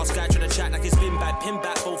bad for the last guy trying to chat like it's been bad. Pin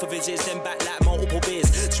back both of his ears, then back like multiple beers.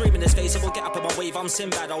 Screaming his face, if we'll get up in my wave, I'm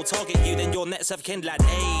Sinbad. I'll target you, then your nets have kindled.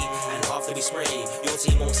 And after we spray, your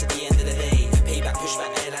team wants at the end of the day. Payback,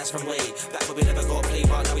 pushback, airlines from way. Back when we never got played,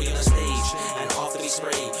 but now we on a stage. And after we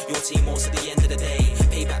spray, your team wants at the end of the day.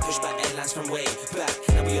 Payback, pushback, airlines from way. Back,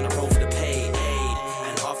 now we on a roll for the pay.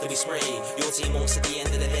 And after we spray, your team wants at the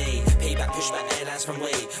end of the day. Payback, pushback, airlines from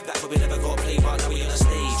way. Back when we never got played, but now we on a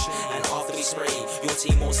stage. And after we spray, your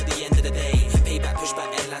team wants at the end of the day. Payback,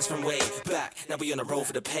 pushback, airlines from way. Back, now we on a roll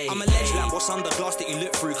for the pay. I'm a ledge like what's under glass that you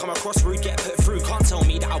look through. Come across rude, get put through. Can't tell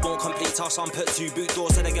me that I won't complete tasks I'm put to. Boot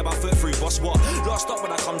doors till I get my foot through. Boss what? Last stop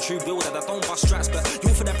when I come true. Build that I don't bust straps, but you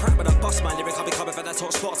for the prep when I bust my lyric. I'll be covered for the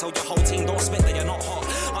top spot. Tell your whole team don't spit that you're not hot.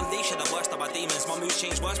 Unleash the worst of my demons. My moves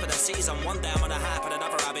change worse for the season. One day I'm on a hype and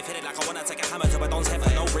another I'll be feeling like I wanna take a hammer to a don's head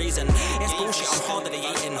for no reason. It's bullshit, I'm harder than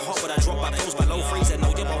eating. Hot when I drop my flows below freezing. No,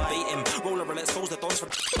 you won't beat him. Roller and expose the dons for.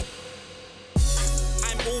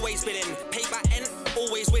 I'm always winning. Payback and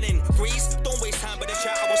always winning. Grease, don't waste time with the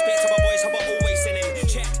chat. I will speak to my boys, how about always sinning.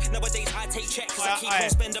 Check, nowadays I take check cause I keep on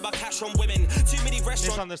spending my cash on women. Too many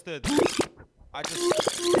restaurants. Misunderstood. I just,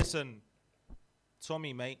 listen.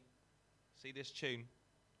 Tommy, mate. See this tune?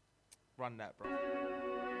 Run that, bro.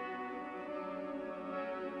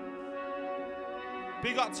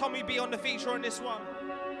 Big up Tommy B on the feature on this one.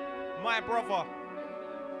 My brother.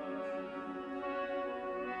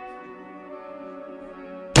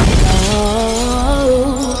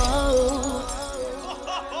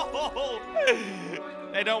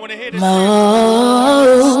 They don't want to hear this. Understand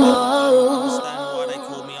why they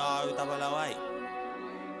call me R-O-808.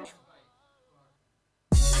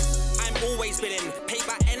 I'm always winning.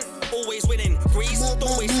 Payback and always winning. Grease,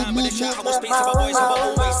 don't waste time with the chat. I will speak to my boys, how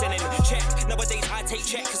about always sinning. Check, nowadays I take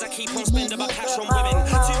check cause I keep on spending my cash on women.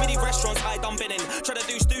 Too many restaurants I done been in. Try to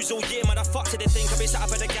do stews all year, man, I fuck to the think. I be sat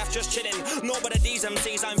up at the gaff just chilling. Not with the D's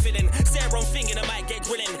MCs I'm feeling. Say a wrong thing and I might get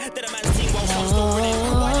grilling. Then a man's team whilst I'm still grinning.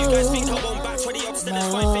 Why you guys think I won't back 20 obstinate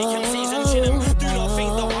find fake MCs and chilling? Do not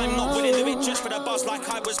think that I'm not willing to do it just for the buzz like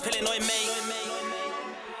I was pilling on me.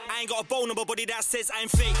 I ain't got a bone on my body that says I'm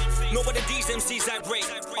fake. Not with the D's MCs I break.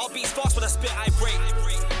 I'll beat fast with a spit I break.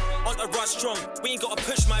 On the run strong, we ain't gotta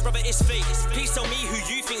push my brother, it's fake. Please tell me who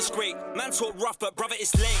you think's great. Man talk rough, but brother,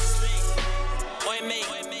 it's late. Oi mate,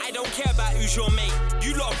 I don't care about who's your mate.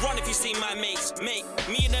 You lot run if you see my mates. Mate,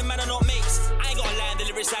 me and them man are not mates. I ain't gotta lie in the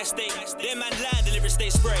lyrics I state. Them man lie in the lyrics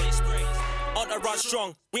they spray. On the run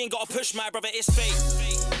strong, we ain't gotta push my brother, it's fake.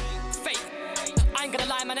 Fake. I ain't gonna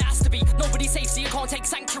lie, man, it has to be. Nobody's safe, so you can't take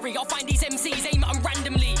sanctuary. I'll find these MCs, aim at them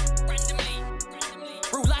randomly.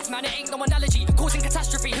 Real life, man, it ain't no analogy. Causing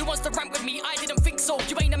catastrophe, who wants to rant with me? I didn't think so,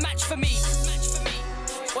 you ain't a match for me.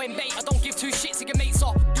 Oi mate, I don't give two shits if your mates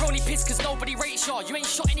are. You're only pissed cause nobody rates you. You ain't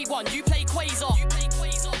shot anyone, you play Quasar.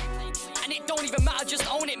 And it don't even matter, just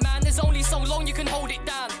own it, man. There's only so long you can hold it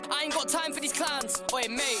down. I ain't got time for these clans. Oi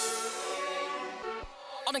mate,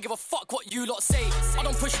 I don't give a fuck what you lot say. I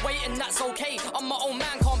don't push weight and that's okay. I'm my own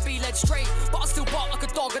man, can't be led straight. But I still bark like a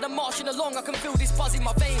dog and I'm marching along. I can feel this buzz in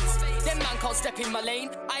my veins. Them man can't step in my lane.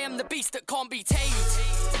 I am the beast that can't be tamed.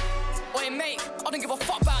 Oi mate, I don't give a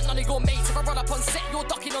fuck about none of your mates. If I run up on set, you're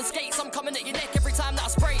ducking on skates. I'm coming at your neck every time that I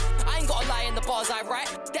spray. I ain't gotta lie in the bars I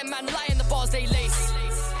write. Them man lie in the bars they lace.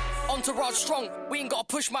 Entourage strong, we ain't gotta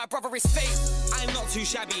push my brother, his fate. I'm not too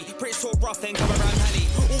shabby, pretty talk rough then come around Halley.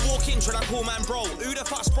 All walk in, try to call man bro. Who the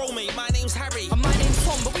fuck's bro mate? My name's Harry. And my name's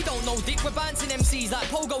Tom, but we don't know no dick. We're bouncing MCs like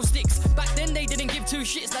pogo sticks. Back then they didn't give two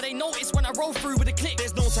shits. Now they notice when I roll through with a click.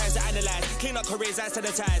 There's no time to analyse. Clean up careers and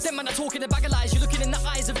sanitize. Them man are talking a bag of lies. You're looking in the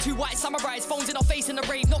eyes of two white samurais. Phones in our face in the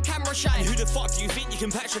rave, not camera shy. And who the fuck do you think you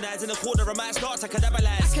can patronise? In a corner I might start to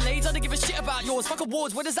cannibalize. Accolades, I don't give a shit about yours. Fuck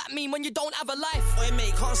awards, what does that mean when you don't have a life? Oi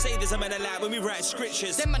mate, can't say there's a man alive when we write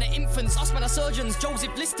scriptures. Them man are infants, us man are surgeons.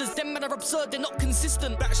 Joseph Listers, them man are absurd, they're not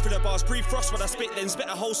consistent. Backs for the bars, breathe frost when I spit, then spit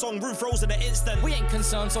a whole song, roof rolls in an instant. We ain't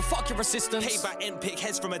concerned, so fuck your assistance. Payback end pick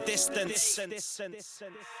heads from a distance.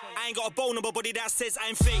 I ain't got a bone on my body that says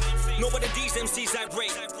I'm fake. Nobody these MCs I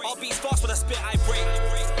break. I'll beats fast when I spit, I break.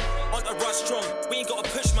 On the rush strong, we ain't gotta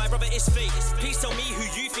push, my brother, it's fake. Please tell me who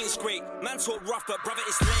you think's great. Man talk rough, but brother,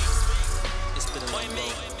 it's late. It's been a long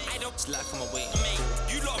mate. It's like I'm awaiting.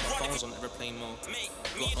 You lot phones on airplane mode.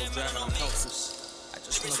 Got no driving, I'm helpless. I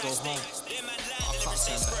just wanna go home. I can't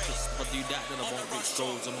stand back. If I do that, then I won't reach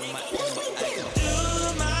goals. I'm on my own, but I can do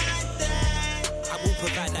my thing. I will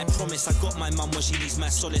provide that promise. I got my mum when she needs my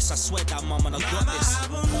solace. I swear that mum, and I got this. I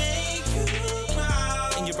will make you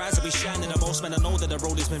proud. In your eyes I'll be shining the most, man. I know that the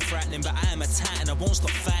road has been frightening, but I am a titan. I won't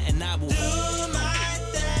stop fighting. I will do my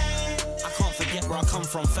thing. I can't forget where I come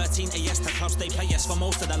from. 13 AS to clubs they play yes for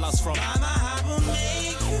most of the loves from. Mama, I will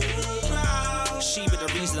make you proud. She be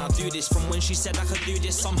the reason I do this. From when she said I could do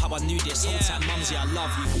this, somehow I knew this. Whole time, mumsy, I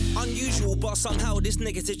love you. Unusual, but somehow this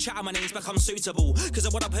negative chat, my name's become suitable. Cause I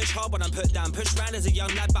wanna push hard when I'm put down. Push round as a young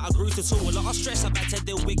lad, but I grew to tall. A lot of stress, I had to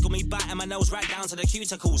deal with. Got me biting my nails right down to the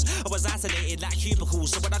cuticles. I was isolated like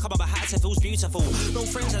cubicles, so when I come up my hat, it feels beautiful. No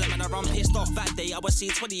friends in them and I run pissed off that day. I was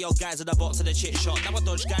seeing 20 odd guys at the box of the chit shot. Now I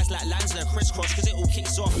dodge guys like lines in a crisscross, cause it all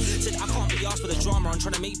kicks off. Said I can't be asked for the drama, I'm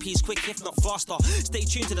trying to make peace quick, if not faster. Stay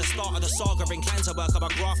tuned to the start of the saga, inclined to work, I'm a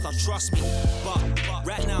grafter, trust me. But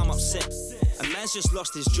right now I'm upset. A man's just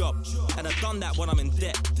lost his job, and I've done that when I'm in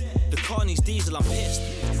debt. The car needs diesel, I'm pissed.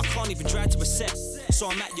 I can't even drive to a set. So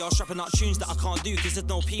I'm at y'all strapping out tunes that I can't do, cause there's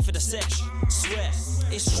no P for the sesh. Swear,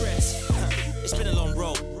 it's stress. It's been a long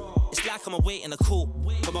road. It's like I'm awaiting a call,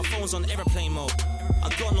 but my phone's on airplane mode. I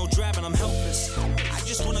got no drive and I'm helpless. I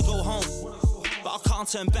just wanna go home, but I can't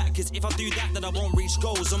turn back, cause if I do that then I won't reach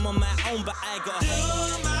goals. I'm on my own, but I gotta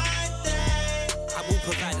do my thing. I will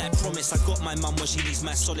provide that promise. I got my mum when she needs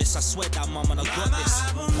my solace. I swear that mum, and I got this.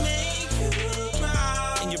 I will make you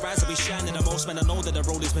proud. In your eyes I'll be shining the most, man. I know that the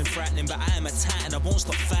road has been frightening, but I am a titan. I won't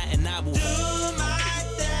stop fighting. I will do my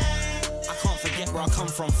thing. I can't forget where I come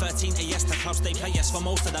from. 13 AS to clubs they play yes for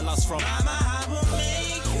most of the loves from. Mama, I will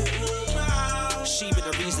make you proud. She be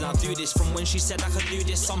the reason I do this. From when she said I could do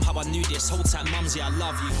this, somehow I knew this. Whole time, mumsy, I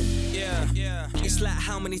love you. Yeah. It's like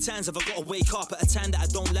how many times have I got to wake up at a time that I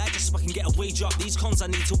don't like just so I can get a wage up. These cons I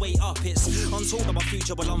need to wait up. It's untold that my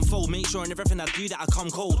future will unfold. Make sure in everything I do that I come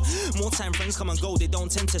cold. More time friends come and go. They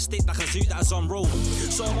don't tend to stick like a zoo that's on roll.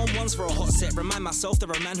 So I'm on ones for a hot set. Remind myself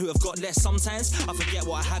there are men who have got less. Sometimes I forget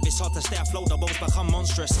what I have. It's hard to stay afloat. The bones become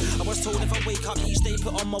monstrous. I was told if I wake up each day,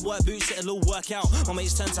 put on my work boots, it'll all work out. My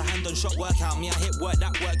mates turn to hand on shot workout. Me, I hit work,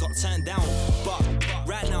 that work got turned down. But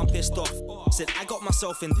right now I'm pissed off. Said I got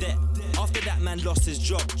myself in debt. After that man lost his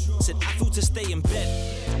job. Said I feel to stay in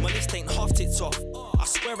bed. My list ain't half ticked off. I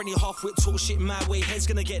swear any half-wit talk shit my way, head's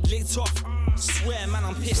gonna get licked off. Swear man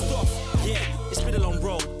I'm pissed off. Yeah, it's been a long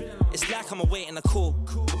road. It's like I'm awaiting a call,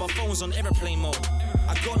 but my phone's on airplane mode.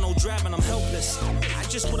 I got no drive and I'm helpless. I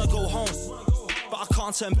just wanna go home, but I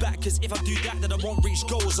can't turn back, cause if I do that then I won't reach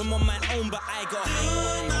goals. I'm on my own, but I got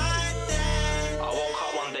I woke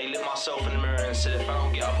up one day, lit myself in the mirror and said if I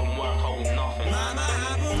don't get up and work, I will nothing. Mama,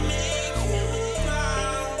 I will make you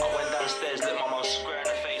proud. I went downstairs, lit my mum square in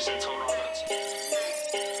the face and told her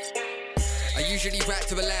I usually rap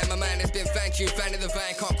to a line, my man has been vacuumed, fan of the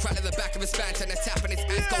van, can't crack at the back of his fan, turn a tap on his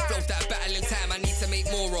hands, cold flows that are battling time, I need to make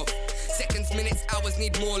more of. Seconds, minutes, hours,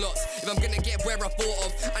 need more lots. If I'm gonna get where I thought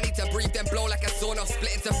of, I need to breathe then blow like a sauna.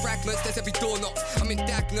 Split into fragments, there's every door knock. I'm in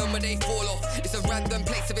Dagenham when they fall off. It's a random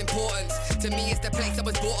place of importance. To me, it's the place I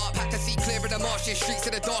was brought up. Had to see clear in the marshes streets,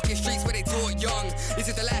 to the darkest streets where they taught young. This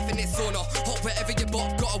is the life in this sauna. Hot wherever you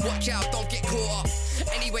bop, gotta watch out, don't get caught up.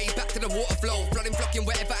 Anyway, back to the water flow. Flooding, flocking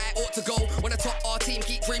wherever I ought to go. When I top our team,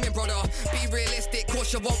 keep dreaming, brother. Be realistic,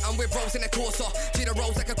 course you won't. I'm with Rose in the Corsa. See the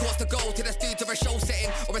roads like a course to go. To the studio of a show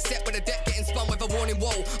setting, or a set with a deck getting spun with a warning,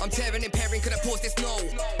 whoa. I'm tearing and pairing, could have paused this, no.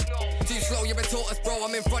 Too slow, you're a tortoise, bro.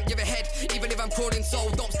 I'm in front, you're ahead. Even if I'm crawling soul,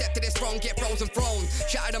 don't step to this throne, get frozen thrown.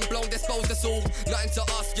 Shattered and blown, dispose us all. Nothing to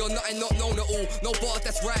us, you're nothing, not known at all. No bars,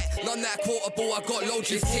 that's right, none that quotable. I got low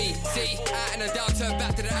G's T, out and a downturn,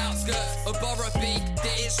 back to the outskirts. A borough B, D.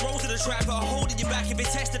 It's roll to the track, but holding you back if it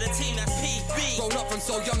tested a team, that's PB. Grown up from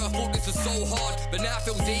so young, I thought this was so hard, but now it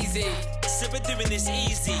feels easy. Said we're doing this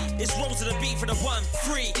easy. It's roll to the beat for the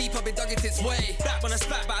 1-3. Deep up in dug it its way. Back when I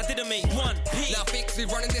spat, but I didn't make 1p. Now thinks we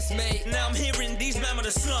running this, mate. Now I'm hearing these men with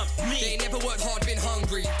a slump. Me. They ain't never worked hard, been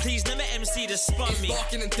hungry. Please never MC to spun It's me.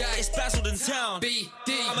 barking and dag. It's Basildon Town. BD.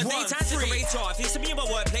 I'm a daytime decorator. If you see me in my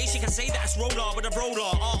workplace, you can say that's roller with a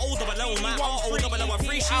roller. R-O-double-O, man.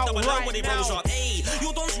 R-O-double-O-3. She double O when he rolls up. Ayy,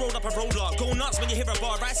 your don's rolled up a roller. Go nuts when you hear a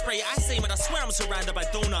bar. I spray, I say, man, I swear I'm surrounded by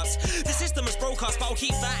donuts. The system is broke us, but I'll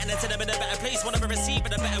keep fighting until I'm in a better place. Wanna receive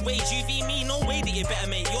at a better wage. You be me, no way that you better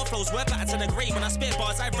make. Your flow's worth better to the grave. When I spit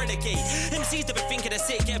bars, I renegade. MCs that be thinking of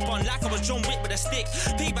sick, get bun like I was John Wick with a stick.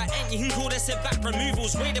 Payback end, you can call this set back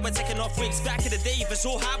removals. Way they were taking off wigs. Back in the day, if it's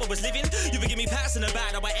all how I was living, you would give me pats in the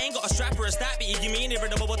back. Now I ain't got a strap or a stat, but you give me any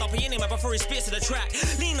rhythm what I'll be in him before he spits to the track.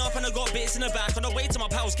 Lean up and I got bits in the back. On the way to my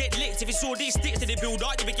pals get licked. If you saw these sticks that they build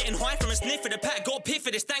up, you be getting high from a sniff of the pack. Got piff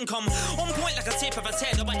for this stand come on point like a tip of a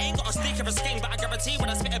 10. No, I ain't got a stick of a skin, but I guarantee when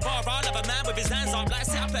I spit a bar, I'll have a man with his hands up like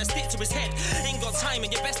set up a stick to his head. Ain't got time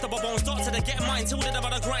and your best of a won't start till they get mine till they're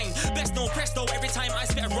about to grind. Best no presto every time I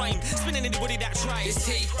spit a rhyme. Spinning anybody that tries. It's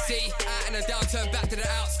TC, out and a downturn back to the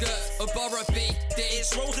outskirts of Borough BD.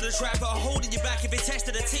 It's roll to the trap, but I'm holding you back if it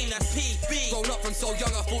tested a team that's PB. Grown up from so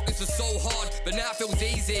young, I thought this was so hard, but now it feels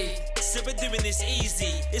easy. Said we're doing this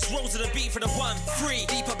easy. It's roll to the beat for the 1-3.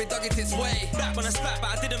 Deep up in dug it its way. Back when I spat,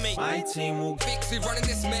 but I didn't make. My team will fix we running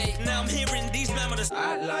this, mate. Now I'm hearing these men with a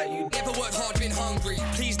act like you never worked hard, been hungry.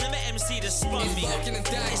 Please never MC to spun It's me. barking and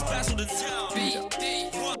dag. It's Basildon Town.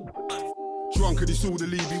 BD. Drunk or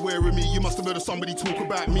disorderly, beware of me. You must have heard of somebody talk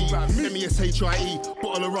about me. MESHIE,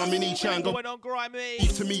 bottle of rum in each hand. Going on, grimy.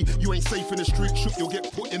 To me, you ain't safe in the street. Shook, you'll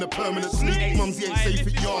get put in a permanent sleep. Mumsy ain't safe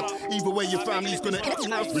at yard. Either way, your family's gonna.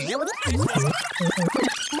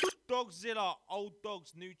 Dogzilla, old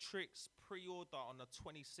dogs, new tricks, pre-order on the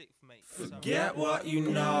 26th, mate. forget what you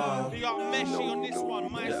know. We got Meshy on this one,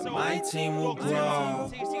 myself. My team will Dogzilla,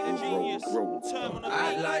 grow. TC the genius, term on the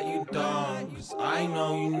Act beat. like you don't, cause I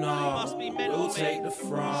know you know. Must be mental, We'll mate. take the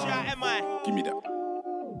front. Shout MI. Give me that.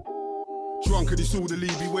 Drunk or disorderly,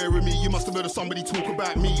 beware of me. You must have heard of somebody talk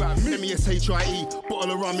about me. MESHIE,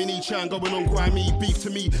 bottle of rum in each hand, going on grimy. Beef to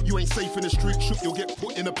me, you ain't safe in the street. Shook, you'll get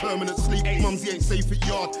put in a permanent sleep. Mumsy ain't safe at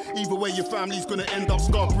yard. Either way, your family's gonna end up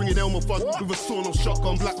scarred. Bringing Elmer fun with a sawn off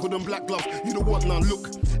shotgun, black hood and black gloves. You know what now? Look,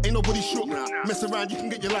 ain't nobody shook. Mess around, you can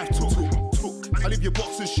get your life took. I leave your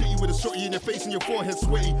boxes shitty with a shotty in your face and your forehead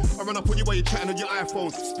sweaty. I run up on you while you're chatting on your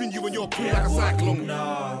iPhone. Spin you and your crew like a cyclone.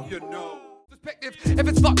 You know. If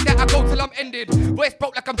it's fucked that, I go till I'm ended. Voice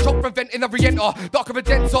broke like I'm choked from venting a re-enter. Dark of a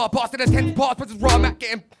denser, past in the 10th part, but it's raw, I'm at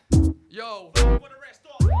getting. Yo.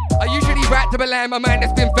 I usually rap to Milan, my man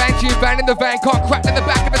that's been van in the van, can't crack in the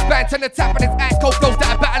back of his band, turn the tap on his ass, cold flows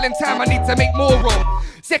that are battling time, I need to make more of.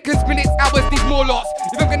 Seconds, minutes, hours, need more lots.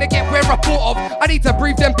 If I'm gonna get where I thought of, I need to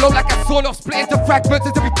breathe then blow like a sawn off, split into fragments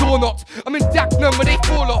until we door knocked. I'm in Dagenham when they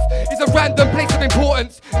fall off. It's a random place of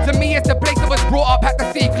importance. To me, it's the place I was brought up. Had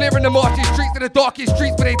to see clearing the marshy streets to the darkest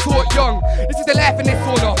streets where they taught young. This is the life in this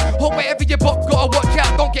sauna. Hope wherever you bop, gotta watch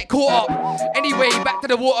out, don't get caught up. Anyway, back to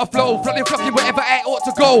the water flow. Flooding, flocking wherever I ought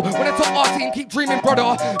to go. When I talk our team, keep dreaming,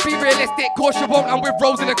 brother. Be realistic, course you won't. I'm with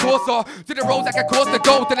Rose in the Corsa. To the roads like a course to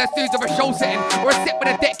go. To the suits of a show setting. Or a set with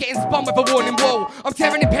a deck getting spun with a warning. Whoa, I'm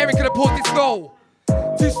tearing and pairing, could have paused this snow.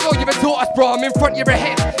 Too slow, you've been taught us, bro. I'm in front, you're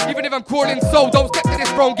ahead. Even if I'm crawling slow, don't step to this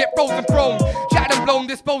throne, get frozen thrown. Shattered and blown,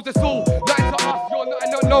 dispose us all. Nothing to us, you're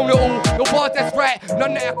not known at all. No bars, that's right.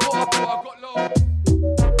 None that I caught up, I got low.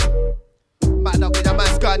 Man, I'll get a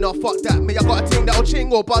man's guy, no fuck that. Me, I got a team that'll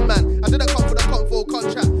ching or bun man. I didn't come for the come full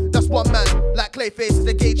contract. That's one man. Like Clayface is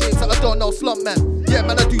the gay James that I don't know slump man. Yeah,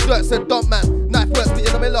 man, I do dirt, said dump man. Knife works, but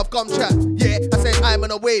you know me love gum chat. Yeah, I said I'm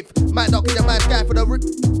on a wave. Man, I'll get a man's guy for the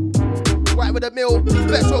right with a mill.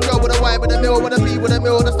 Flex your girl with a Y with a mill, with a B with a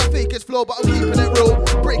mill. That's the fakest flow, but I'm keeping it real.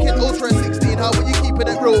 Breaking ultra 16, how are you keeping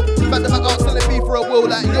it real? Man, them out selling me for a will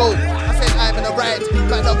like yo. I said I'm in a ride.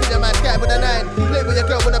 Man, I'll get a man's guy with a 9. Play with your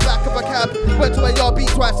girl in the back of a cab. Went to a yard beat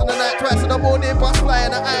twice in the night, twice in the morning, bus fly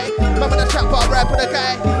in the eye. Man, in a trap bar, rapping a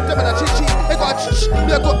guy. Them in a chichi, they got a chich.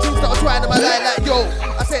 Me, I got tunes that are trying in my line like yo.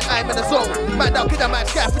 I said I'm in the zone. Man, I'll get a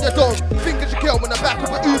man's guy for the dome. Fingers your girl in the back of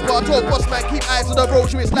an Uber. I told boss man, keep eyes on the road,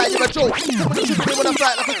 it's like you're a joke. Somebody shoot me when I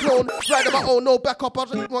fly like a clone. Ride on my own, no backup. I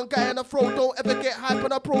just one guy in the throw. Don't ever get hype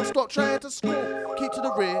on a pro. Stop trying to score. Keep to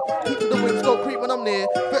the rear, keep to the wings. Don't creep when I'm near.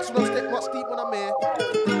 Vex when I'm stick, much deep when I'm here.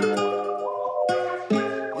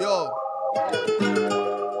 Yo.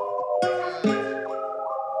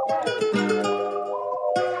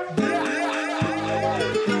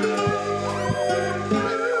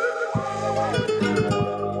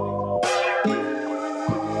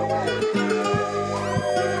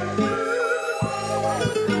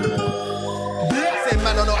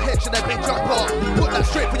 to that big jumper. Put that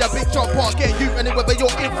straight for your big jumper. Get you anywhere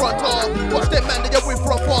you're in front of. Watch them man that you're with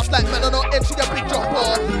from fast like man are not entry your big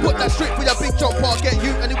jumper. Put that straight for your big jumper. Get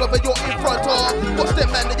you anywhere you're in front of. Watch them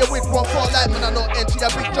man that you're with from far like man are not entry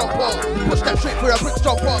your big jumper. Push that straight for your big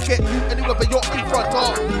jumper. Get you anywhere you're in front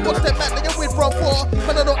of. Watch them man that you're with from far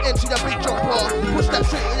man are not entry your big jumper. Push that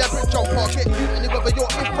straight for your big jumper. Get you anywhere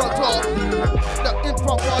you're in front of. Now in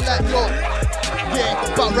front far like you're. Yeah,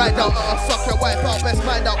 but right out, suck your wife out, best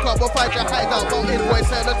mind out, club, we'll find your hideout. No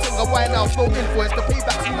invoice and a single wine out, no invoice, the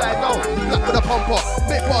feedback's you lie down. Black with a pumper,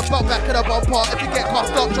 big boss, bout back in a bumper. If you get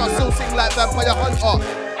cuffed up, try still sing like Vampire Hunter.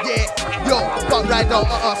 Yeah, yo, but right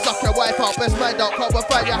out, suck your wife out, best mind out, club, we'll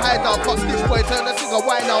find your hideout. Cut stitch boy, turn a single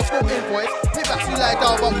wine out, no invoice. Feedback's you lie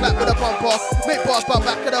down, but black with a bumper. Big boss, bout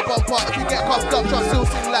back in a bumper. If you get cuffed up, try still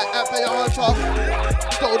sing like Vampire Hunter.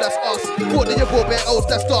 So that's us. What do you bought bare O's,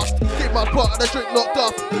 that's dust. Give my part of the drink locked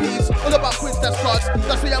up. Peace, all about quids, that's cards.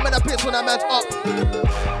 That's why I'm in a piss when I'm man's up.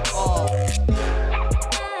 Oh.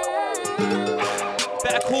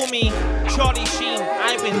 Better call me Charlie Sheen.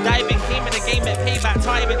 I've been diving, came in the game at payback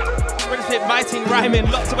timing. Brings it biting, rhyming.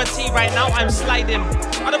 Locked to a T right now, I'm sliding.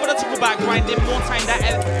 I don't wanna talk about grinding, more time that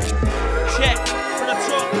check for the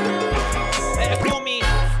top. Better call me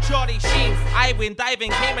Charlie Sheen. I win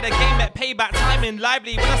diving, came in the game at payback timing.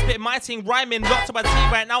 Lively when I spit my team rhyming. Locked to my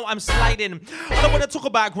team right now, I'm sliding. I don't wanna talk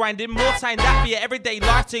about grinding, more time that be an everyday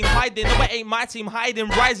life thing. Hiding, no it ain't my team hiding.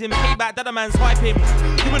 Rising, payback, that a man's hyping.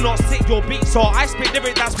 You will not sick your beat, so I spit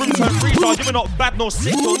lyric that's room turn freezer. You will not bad nor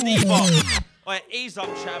sick or neither. Alright, ease up,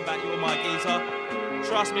 chatting about you, my geezer.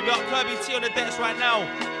 Trust me, we got Kirby T on the decks right now.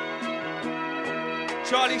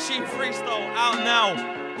 Charlie Sheen freestyle out now.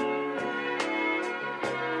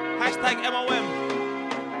 Hashtag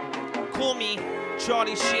MOM. Call me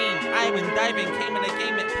Charlie Sheen. I win diving, came in the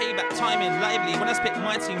game at payback timing. Lively when I spit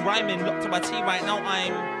my team rhyming. Locked to my T right now,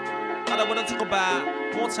 I don't wanna talk about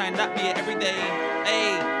more time that be it every day.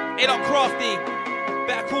 Hey, not crafty.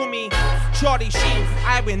 Better call me Charlie Sheen.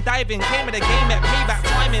 I win diving, came in the game at payback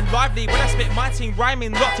timing. Lively when I spit my team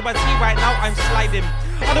rhyming. Locked to my T right now, I'm sliding.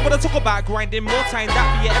 I don't wanna talk about grinding, more time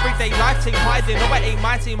that be your everyday life thing hiding. No, it ain't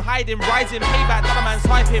my team hiding, rising, payback, that a man's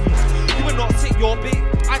hyping. You will not sick your beat,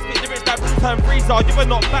 I spit lyrics that room turn freezer. You will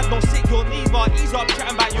not bad, not sick your neither. Ease up,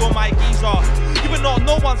 chatting about you're my geezer. You will not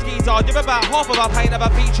no one's geezer. You're about half of a pint of a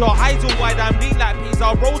feature. Eyes all wide and lean like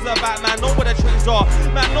pizza. Rolls are back, man, know where the trees are.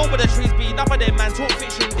 Man, know where the trees be. Enough of them, man, talk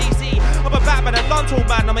fiction, DC. I'm a Batman, a done told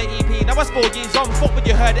man, I'm an EP. Now it's 4 years on, fuck when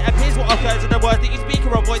you heard it. Appears what occurs in the words that you speak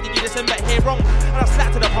or avoid. Did you listen but hear wrong? And I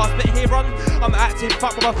slapped to the past, but here on, I'm acting,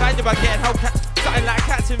 fuck with my fan, you're getting held something like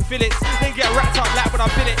Captain Phillips. Then get wrapped up like when I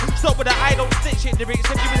feel it. Stop with the I don't stitch it lyrics.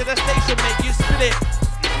 If you to the station, make you spit it.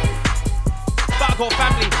 But I got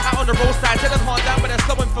family out on the roadside. Tell them calm down, but they're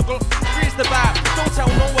slowing for good. Freeze the bar. Don't tell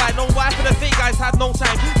no why for the fake guys had no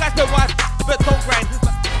time. Guys know why, but don't grind.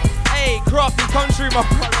 Hey, crafty country, my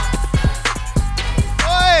brother.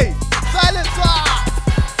 Oi, silencer.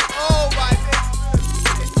 Oh my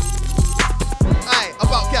goodness. Aye,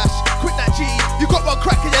 about cash. Quit that G. You got one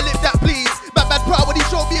crack in your lip that bleeds. Bad proud when he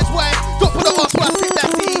showed me his wife. Don't put a horse when I sit that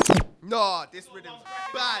T. Nah, this rhythm's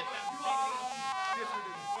bad.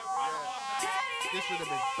 This rhythm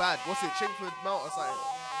is bad. What's it? Chingford Mount or something?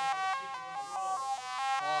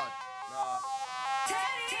 Hard. Nah.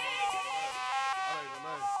 I don't even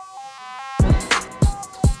know.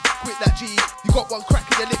 Quit that G. You got one crack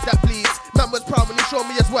in your lip that bleeds. Man was proud when he showed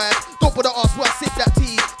me his wife. Don't put a horse where I sip that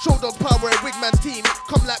tea. Show dogs power in Wigman's team.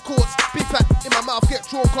 Come like courts. Big fat in my mouth. Get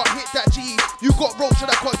drawn. Can't hit that G. You got roach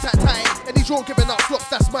and I contact time. Any drawn giving up slops.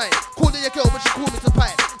 That's mine. Calling your girl when she call me to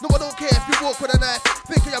pipe. No, I don't care if you walk with a knife.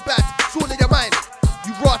 Think of your back. It's all in your mind.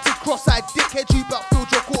 You rotted cross-eyed dickhead, you about filled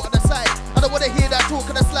your court on the side. I don't wanna hear that talk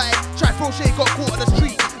on the slide. Try throw shade, got caught on the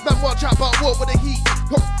street. Man one chat about walk with the heat.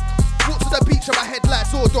 Walk to the beach on my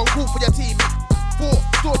headlights, or don't call for your team. 4,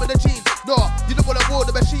 storm in the jeans. No, you don't wanna roll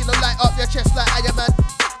the machine and light up your chest like Iron Man.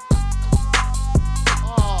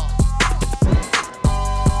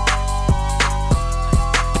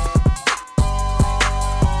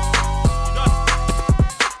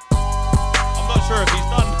 I'm not sure if he's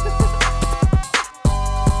done.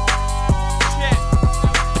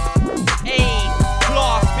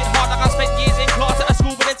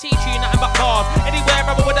 Teach you nothing but bars. Anywhere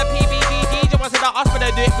I'm with a PBD DJ wants to ask what I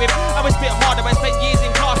do it with. I was spit hard, I spent years in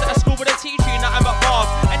class at a school with a teach you nothing but bars.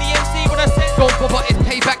 And the MC would have said, don't bother, it's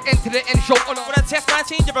payback into the end show on. When I test my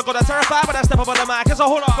team, you're gonna terrify when I step up on the mic. It's a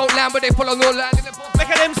hold on. Don't land, but they follow no line in the book. Make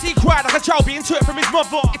an MC cry like a child being took from his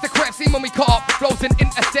mother. It's a crap scene when we cut up. Flows and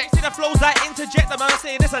intersect. See the flows that interject, the man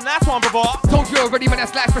saying this a nice one, brother. Told you already when I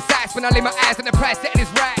slash precise. When I lay my eyes on the price, setting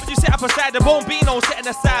his right. When you sit up aside, there won't be no setting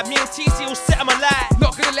aside. Me and TC will set them alive.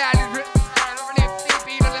 Not gonna lie, lyrics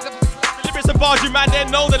and bars, you man, they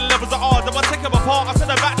know that the levels are hard. Then I take them apart, I send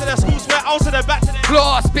them back to their school, swear I'll send them back to their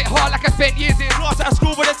class, spit hard like I spent years in class at a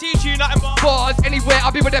school where they teach you nothing but bars. Anywhere, I'll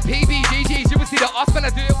be with the PBGGs. You will see the us when I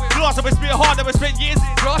do it with class, I will spit hard, I will spend years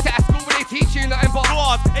in class at a school where they teach you nothing but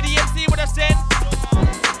class. Any MC would have said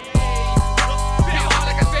spit hard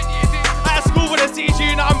like I spent years in at a school where they teach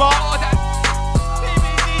you nothing but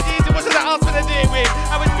PBGGs. It wasn't the us when they did it with.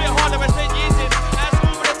 I will spit hard, I will spend years in at a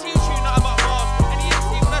school where they teach you nothing but bars. Any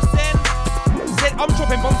MC would have said I'm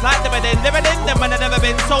dropping bombs like them and never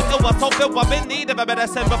been so ill, I've been need of a better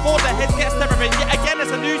send before the head gets terroring. Yet again,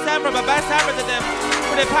 it's a new sound from a bad sound to them.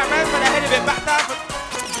 With a pack round for the head of it back down for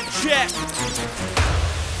check.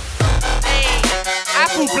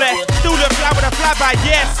 Apple bless, still look fly with a flyby,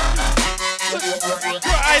 yes.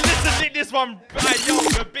 Hey, listen, Nick, this one, yo,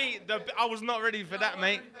 the beat, I was not ready for that,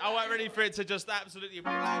 mate. I wasn't ready for it to just absolutely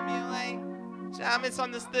blow me away. I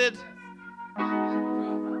misunderstood.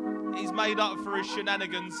 He's made up for his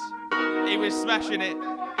shenanigans. He was smashing it.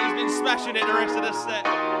 He's been smashing it the rest of the set.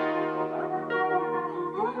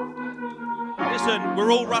 Listen,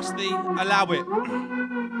 we're all rusty. Allow it.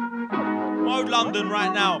 Mode London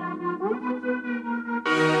right now.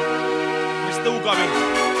 We're still going.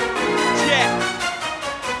 Check.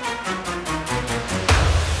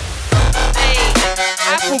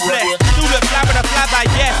 Apple bless, still look fly with a flyby,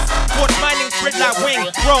 yes. Watch mining spread like wing,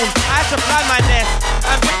 grown. I had to fly my nest.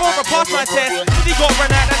 And before I passed my test, he got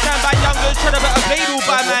run out that time by youngers, trying to put a blade all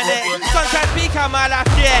by my neck. Sunshine peak out my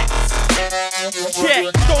life, yeah.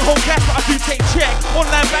 Check, don't hold cash, but I do take check.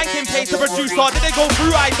 Online banking pays the producer, did they go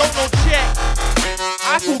through? I don't know, check.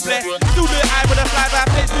 Apple bless, still look high with a flyby,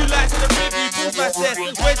 face blue lights in the review, balls my set.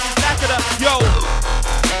 Where's this lack of the, yo?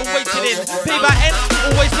 Always sitting, pay by end,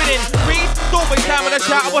 always winning. Read, don't waste time on the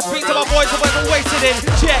chat. I was speaking to my boys, I was always sitting.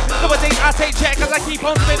 Check, nowadays I take check, cause I keep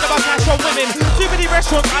on spending my cash on women. Too many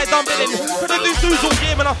restaurants I done bidding. For the loose dudes all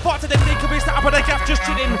game, and I fought to the knee, could be sat up on the gaff just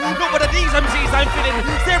chilling. Not with the these MCs I'm feeling.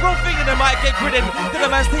 Say wrong thing and they might get grinning. Then the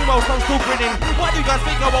man's team whilst I'm still grinning. Why do you guys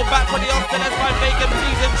think I won't back 20 off? Then let's find fake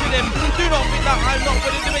MCs and chilling. Do not think that I'm not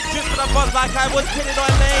willing to do it just for the buzz like I was killing on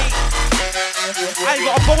me. I ain't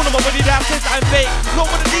got a bone on my body that says I'm fake. Not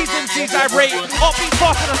one of these MCs I rate. I'll be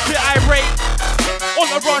fast and I spit I rate. On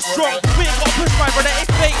the run strong, we ain't got to push my brother, it's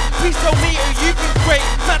fake. Please tell me who you can great.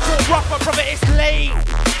 Man talk rough, but brother, it's late.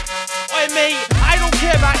 Oi mate, I don't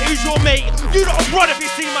care about who's your mate. You don't run if you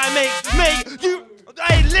see my mate. Mate, you,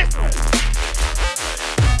 hey listen.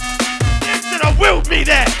 Listen, I willed me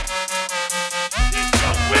there. Listen,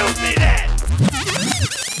 I willed me there.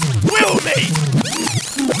 Will me.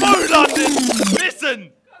 Mode London,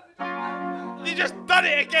 listen! You just done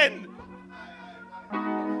it again!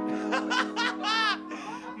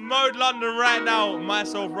 Mode London right now,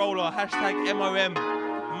 myself roller, hashtag MOM,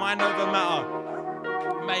 mind over matter.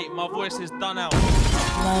 Mate, my voice is done out.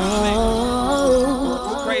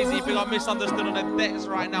 It's crazy if you got misunderstood on the decks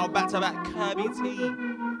right now, back to back Kirby T.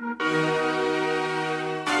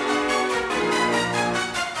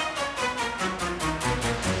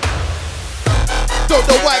 Don't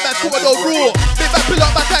know why man come on no raw. Make man pull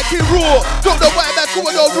up my tanky raw. Don't know why man come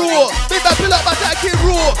on no raw. Make man pull up my tanky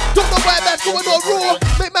raw. Don't know why man come on no raw.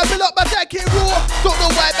 Make man pull up my tanky raw. Don't know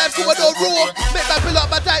why man come on no raw. Make man pull up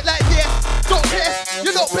my tank like yes. Don't test,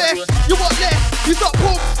 you're not best. You want less, you not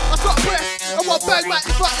pump. I start press. I want bang right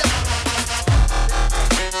in front of you.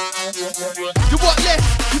 You want less,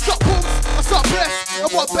 you stop pump. I start press. I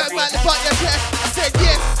want bang right in front of your chest. I said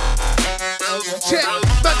yes. Check,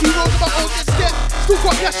 man, you roll my own step. Still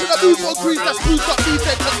got cash and I move on crease. That's boost up me,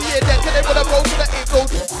 said, cause the air deck. And they wanna roll for the 8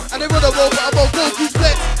 goals. And they wanna roll, but I'm on Goku's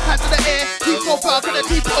flex. Hands in the air, keep on fast, and they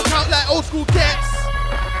keep on count like old school cats.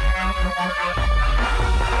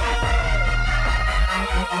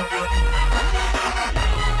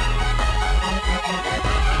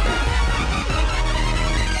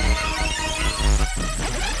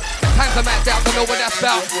 Times I'm at down, I know what that's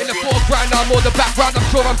about. In the foreground, now I'm more the background. I'm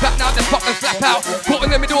sure I'm back now, then fuck and slap out. Caught in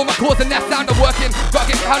the middle of my cause and that's down to working. Gotta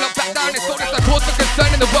get down, up, back down. It's all this a cause for concern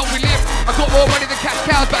in the world we live. I got more money than cash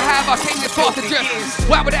cows, but how have I came this far to just?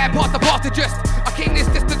 Why would I pass the bar to just? I came this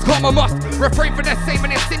distance, calm I must. Refrain from the same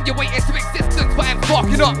and insinuate into existence, but I'm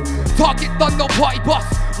fucking up. Target done, no party bus.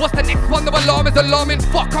 What's the next one? The alarm is alarming.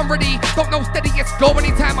 Fuck, I'm ready. Don't know steady, it's slow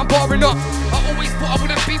anytime I'm barring up. I always thought I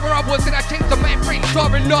wouldn't be where I was, and I changed the mind frame sure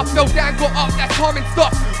enough. No damn got up, that's harming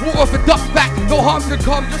stuff. Water for ducks back, no harm could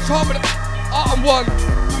come, just harming the art and one.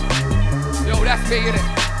 Yo, that's me, innit?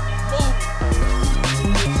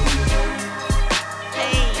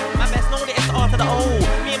 Hey, my best know that it's the R to the O.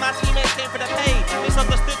 Me and my teammates came for the pay.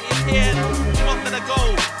 Misunderstood is here, not gonna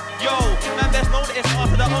go. Yo, my best know that it's R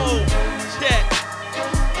to the O. Yeah.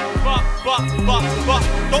 But,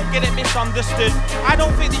 don't get it misunderstood. I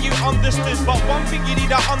don't think that you understood, but one thing you need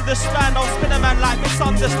to understand, I'll spin a man like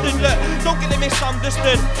misunderstood. Look, don't get it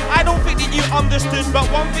misunderstood. I don't think that you understood, but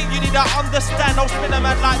one thing you need to understand, I'll spin a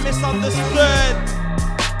man like misunderstood.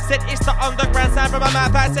 Said it's the underground sound from my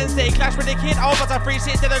mouth at Sensei. Clash with the kid, oh, but a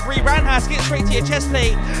 360 degree roundhouse, get straight to your chest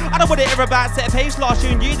plate. I don't want to hear about set pace last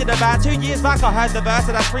tune you did about 2 years back. I heard the verse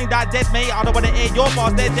and I screamed out dead mate. I don't want to hear your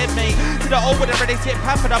bars, they're dead mate. To the old with a ready tip,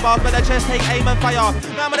 pan for the bars, but the chest take aim and fire.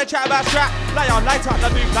 Now I'm gonna chat about strap, liar, light up the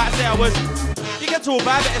move like say I was. You can talk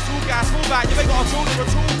about it, it's all gas, all back. You ain't got a tool or a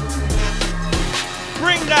tool.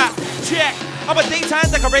 Bring that, check. I'm a daytime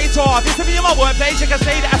decorator. If you see me in my workplace, you can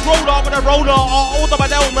say that I roll up with a roller. Hold up my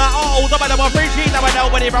nail, man. Hold up my nail. 3G, now I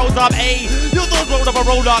know when he rolls up. Ayy, you don't roll up a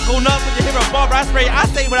roller. Go nuts when you hear a bar I spray. I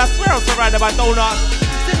say when I swear I'm surrounded by donuts.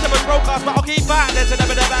 System is broadcast, but I'll keep back. There's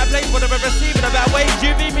another bad place for the receiving a bad way.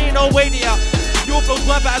 Jimmy, me, no way, dear. Your flow's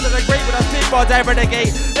my bad as a great with a stick bar down the gate.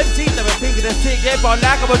 MC's never thinking a stick, yeah, but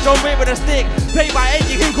like I'm a John Wick with a stick. Pay by end,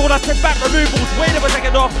 you can call us to back removals. Wait a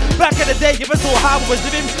second off. Back in the day, if I saw how I was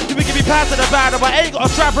living, you would give me pass to the bad. But I ain't got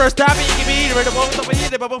a strap or a stab, you give me either in the moment that we hit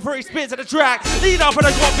it, but before he spits at the track. Lead off and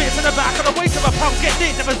I got bits in the back, on the waist of a pump, get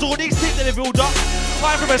this, if I saw these things that they build up.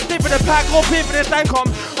 I'm from a stiff in the pack, or pin for the stank on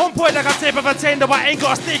point like a tip of a tender, but I ain't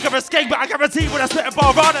got a stick of a skate, but I guarantee when I spit a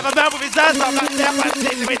bar around, I'm a man with his hands up, like that, but I'm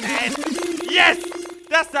sitting with his head. Yes!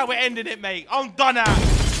 That's how we're ending it, mate. I'm done out.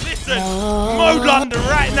 Listen, Mode London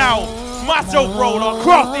right now. Myself Roller,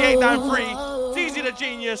 Crafty 893, Teasy the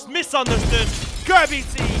Genius, Misunderstood, Kirby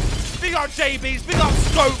T, big up JBs, big up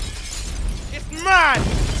Scope. It's mad.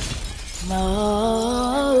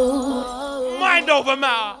 Mind over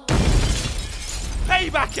matter.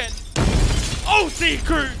 Payback and OC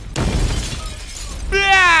crew.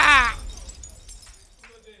 Blah.